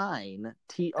trine,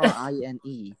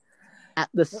 TRINE, at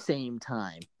the same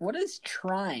time. What is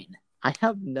trine? I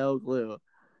have no clue.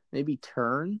 Maybe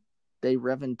turn? They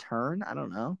rev and turn? I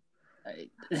don't know.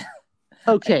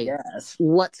 Okay,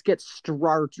 let's get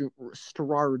started.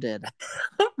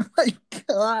 Oh my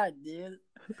god, dude.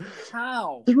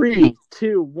 How? 3,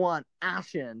 2, 1,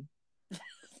 action.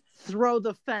 Throw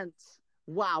the fence.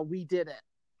 Wow, we did it.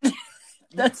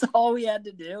 That's all we had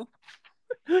to do?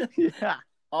 Yeah.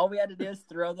 All we had to do is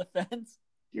throw the fence?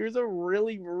 Here's a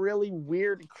really, really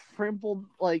weird, crinkled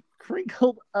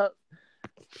up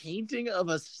painting of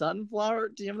a sunflower.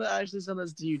 Damn, that actually sent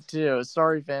this to you too.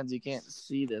 Sorry, fans, you can't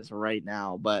see this right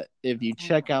now, but if you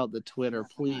check out the Twitter,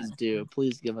 please do.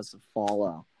 Please give us a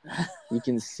follow. You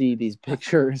can see these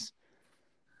pictures.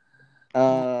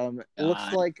 It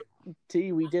looks like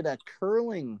we did a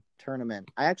curling tournament.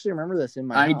 I actually remember this in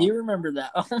my house. do remember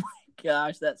that. Oh my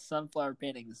gosh, that sunflower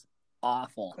painting is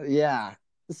awful. Yeah.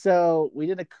 So we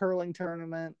did a curling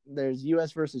tournament. There's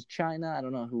US versus China. I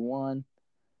don't know who won.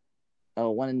 Oh,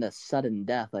 won into sudden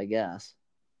death, I guess.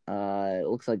 It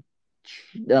looks like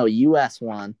US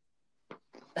won.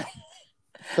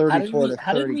 34 to 32.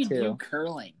 How did we do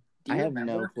curling? Do you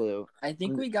remember? No clue. I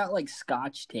think we got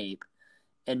Scotch tape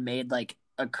and made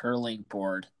a curling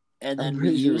board. And then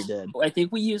I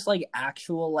think we used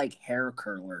actual hair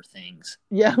curler things.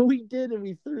 Yeah, we did, and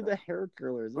we threw the hair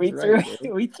curlers. We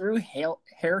threw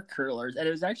hair curlers, and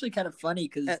it was actually kind of funny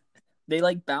because they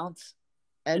bounce.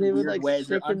 And it would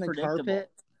stick in the carpet,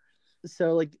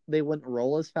 so they wouldn't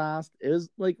roll as fast. It was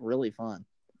really fun.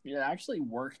 It actually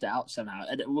worked out somehow.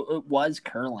 It was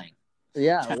curling.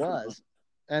 Yeah, it was.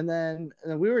 And then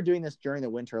we were doing this during the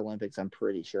Winter Olympics. I'm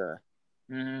pretty sure.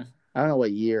 Mm-hmm. I don't know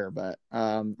what year, but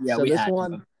so this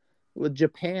one with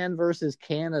Japan versus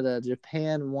Canada.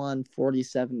 Japan won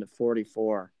 47 to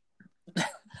 44.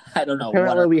 I don't know.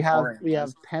 Apparently, we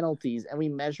have penalties, and we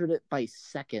measured it by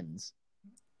seconds.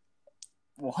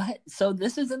 What? So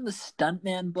this is in the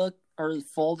Stuntman book or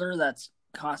folder that's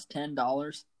cost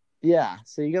 $10? Yeah,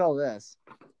 so you get all this.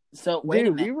 So wait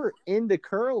a minute. We were into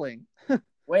curling.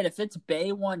 Wait, if it's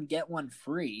Bay 1, get 1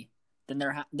 free, then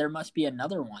there must be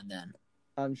another one then.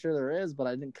 I'm sure there is, but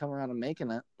I didn't come around to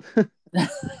making it.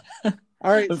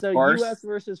 All right, so US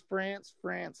versus France.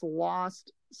 France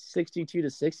lost 62 to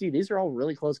 60. These are all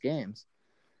really close games.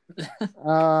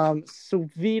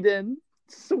 Sweden.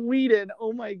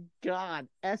 Oh my God.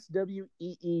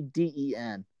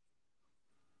 SWEEDEN.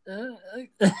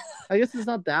 I guess it's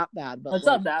not that bad, but it's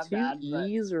not that bad.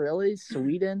 E's really?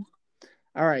 Sweden.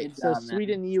 All right, so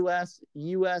Sweden, US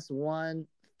won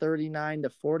 39 to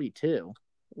 42.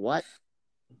 What?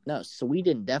 No,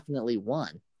 Sweden definitely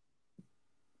won.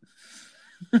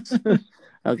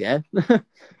 Okay.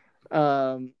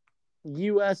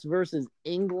 US versus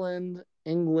England.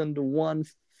 England won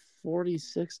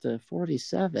 46 to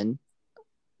 47.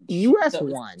 US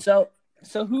won. So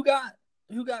who got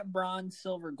bronze,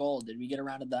 silver, gold? Did we get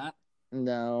around to that?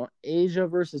 No. Asia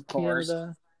versus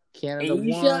Canada. Canada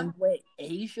won. Wait,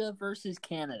 Asia versus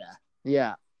Canada.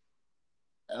 Yeah.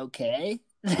 Okay.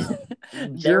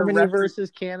 Germany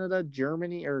versus Canada.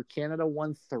 Canada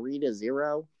won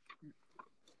 3-0.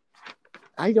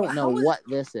 I don't know what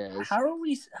this is. How do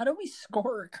we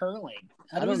score curling?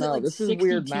 I don't know. This is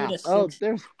weird math. Oh,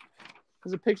 there's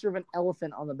a picture of an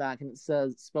elephant on the back, and it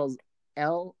spells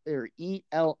ELIFANT.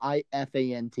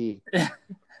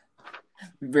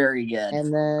 Very good.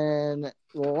 And then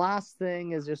the last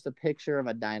thing is just a picture of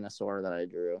a dinosaur that I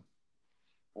drew.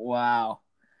 Wow.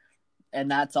 And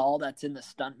that's all that's in the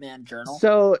Stuntman journal?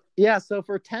 So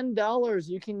for $10,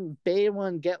 you can buy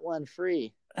one, get one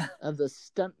free of the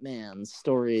Stuntman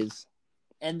stories.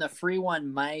 And the free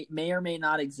one may or may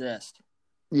not exist.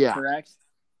 Yeah. Correct?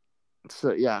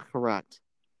 So, yeah, correct.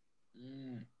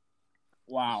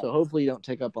 Wow. So hopefully you don't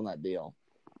take up on that deal.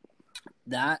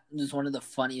 That is one of the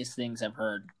funniest things I've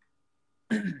heard.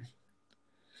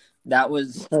 That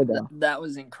was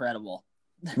incredible.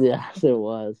 Yes, it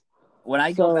was. When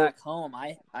I go back home,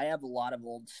 I have a lot of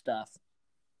old stuff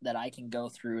that I can go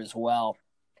through as well.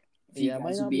 Yeah, it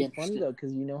might not be funny, though,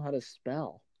 because you know how to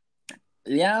spell.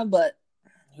 Yeah, but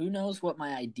who knows what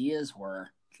my ideas were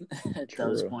at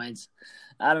those points.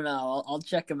 I don't know. I'll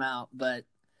check them out. But,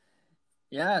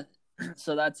 yeah,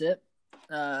 so that's it.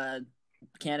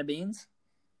 Can of beans.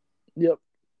 Yep.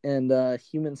 And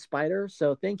Human Spider.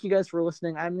 So thank you guys for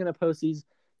listening. I'm going to post these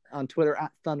on Twitter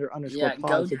at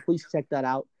Thunder_pod. So please check that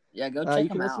out. Yeah, go check them out. You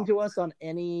can listen to us on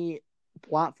any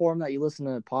platform that you listen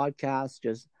to the podcast.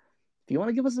 Just if you want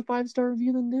to give us a 5-star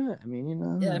review, then do it. I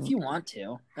mean, Yeah, if you want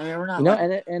to. I mean, we're not.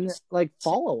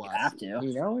 Follow us. Have to.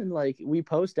 And we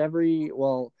post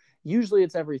usually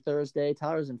it's every Thursday.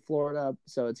 Tyler's in Florida,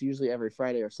 so it's usually every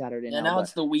Friday or Saturday. Yeah, now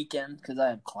it's the weekend because I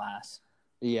have class.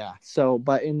 Yeah. So,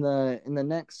 but in the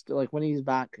next, when he's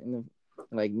back in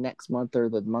the next month or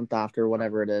the month after,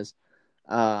 whatever it is,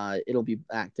 it'll be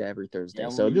back to every Thursday.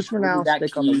 So just for now,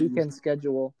 stick on the weekend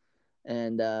schedule,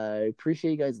 and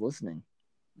appreciate you guys listening.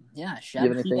 Yeah. Do you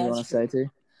have anything you want to say too?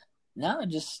 No,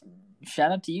 just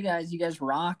shout out to you guys. You guys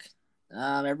rock.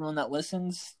 Everyone that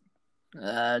listens,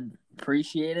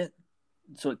 appreciate it.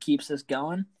 It's what keeps us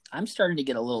going. I'm starting to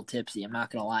get a little tipsy. I'm not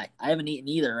gonna lie. I haven't eaten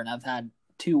either, and I've had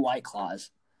 2 White Claws.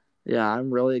 Yeah,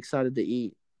 I'm really excited to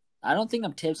eat. I don't think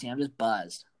I'm tipsy. I'm just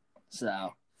buzzed.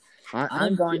 So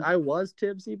I was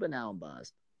tipsy, but now I'm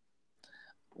buzzed.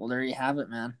 Well, there you have it,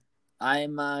 man.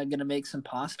 I'm gonna make some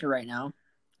pasta right now.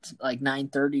 It's like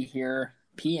 9:30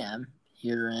 p.m.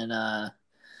 here in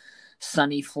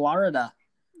sunny Florida.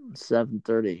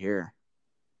 7:30 here.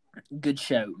 Good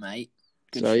show, mate.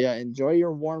 Yeah, enjoy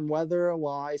your warm weather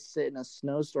while I sit in a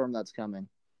snowstorm that's coming.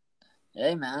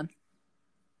 Hey, man.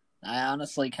 I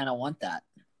honestly kind of want that.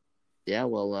 Yeah,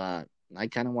 well, I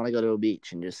kind of want to go to a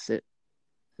beach and just sit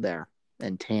there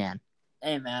and tan.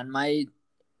 Hey, man, my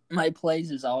place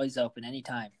is always open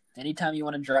anytime. Anytime you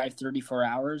want to drive 34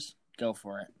 hours, go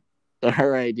for it. All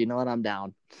right, you know what? I'm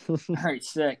down. All right,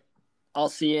 sick. I'll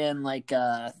see you in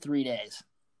 3 days.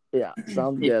 Yeah,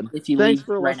 sounds good. If you Thanks leave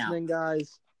for right listening,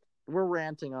 guys. We're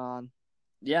ranting on.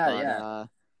 Yeah.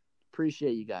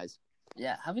 Appreciate you guys.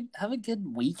 Yeah, have a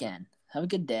good weekend. Have a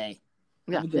good day.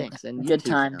 Yeah, thanks. And good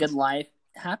time, good life.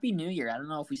 Happy New Year. I don't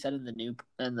know if we said in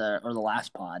the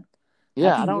last pod. Yeah,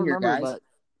 Happy I don't New Year, remember, guys. but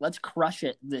Let's crush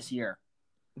it this year.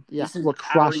 Yeah, we'll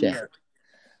crush it. Year.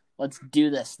 Let's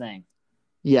do this thing.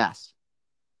 Yes.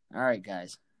 All right,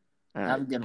 guys. All right. Have a good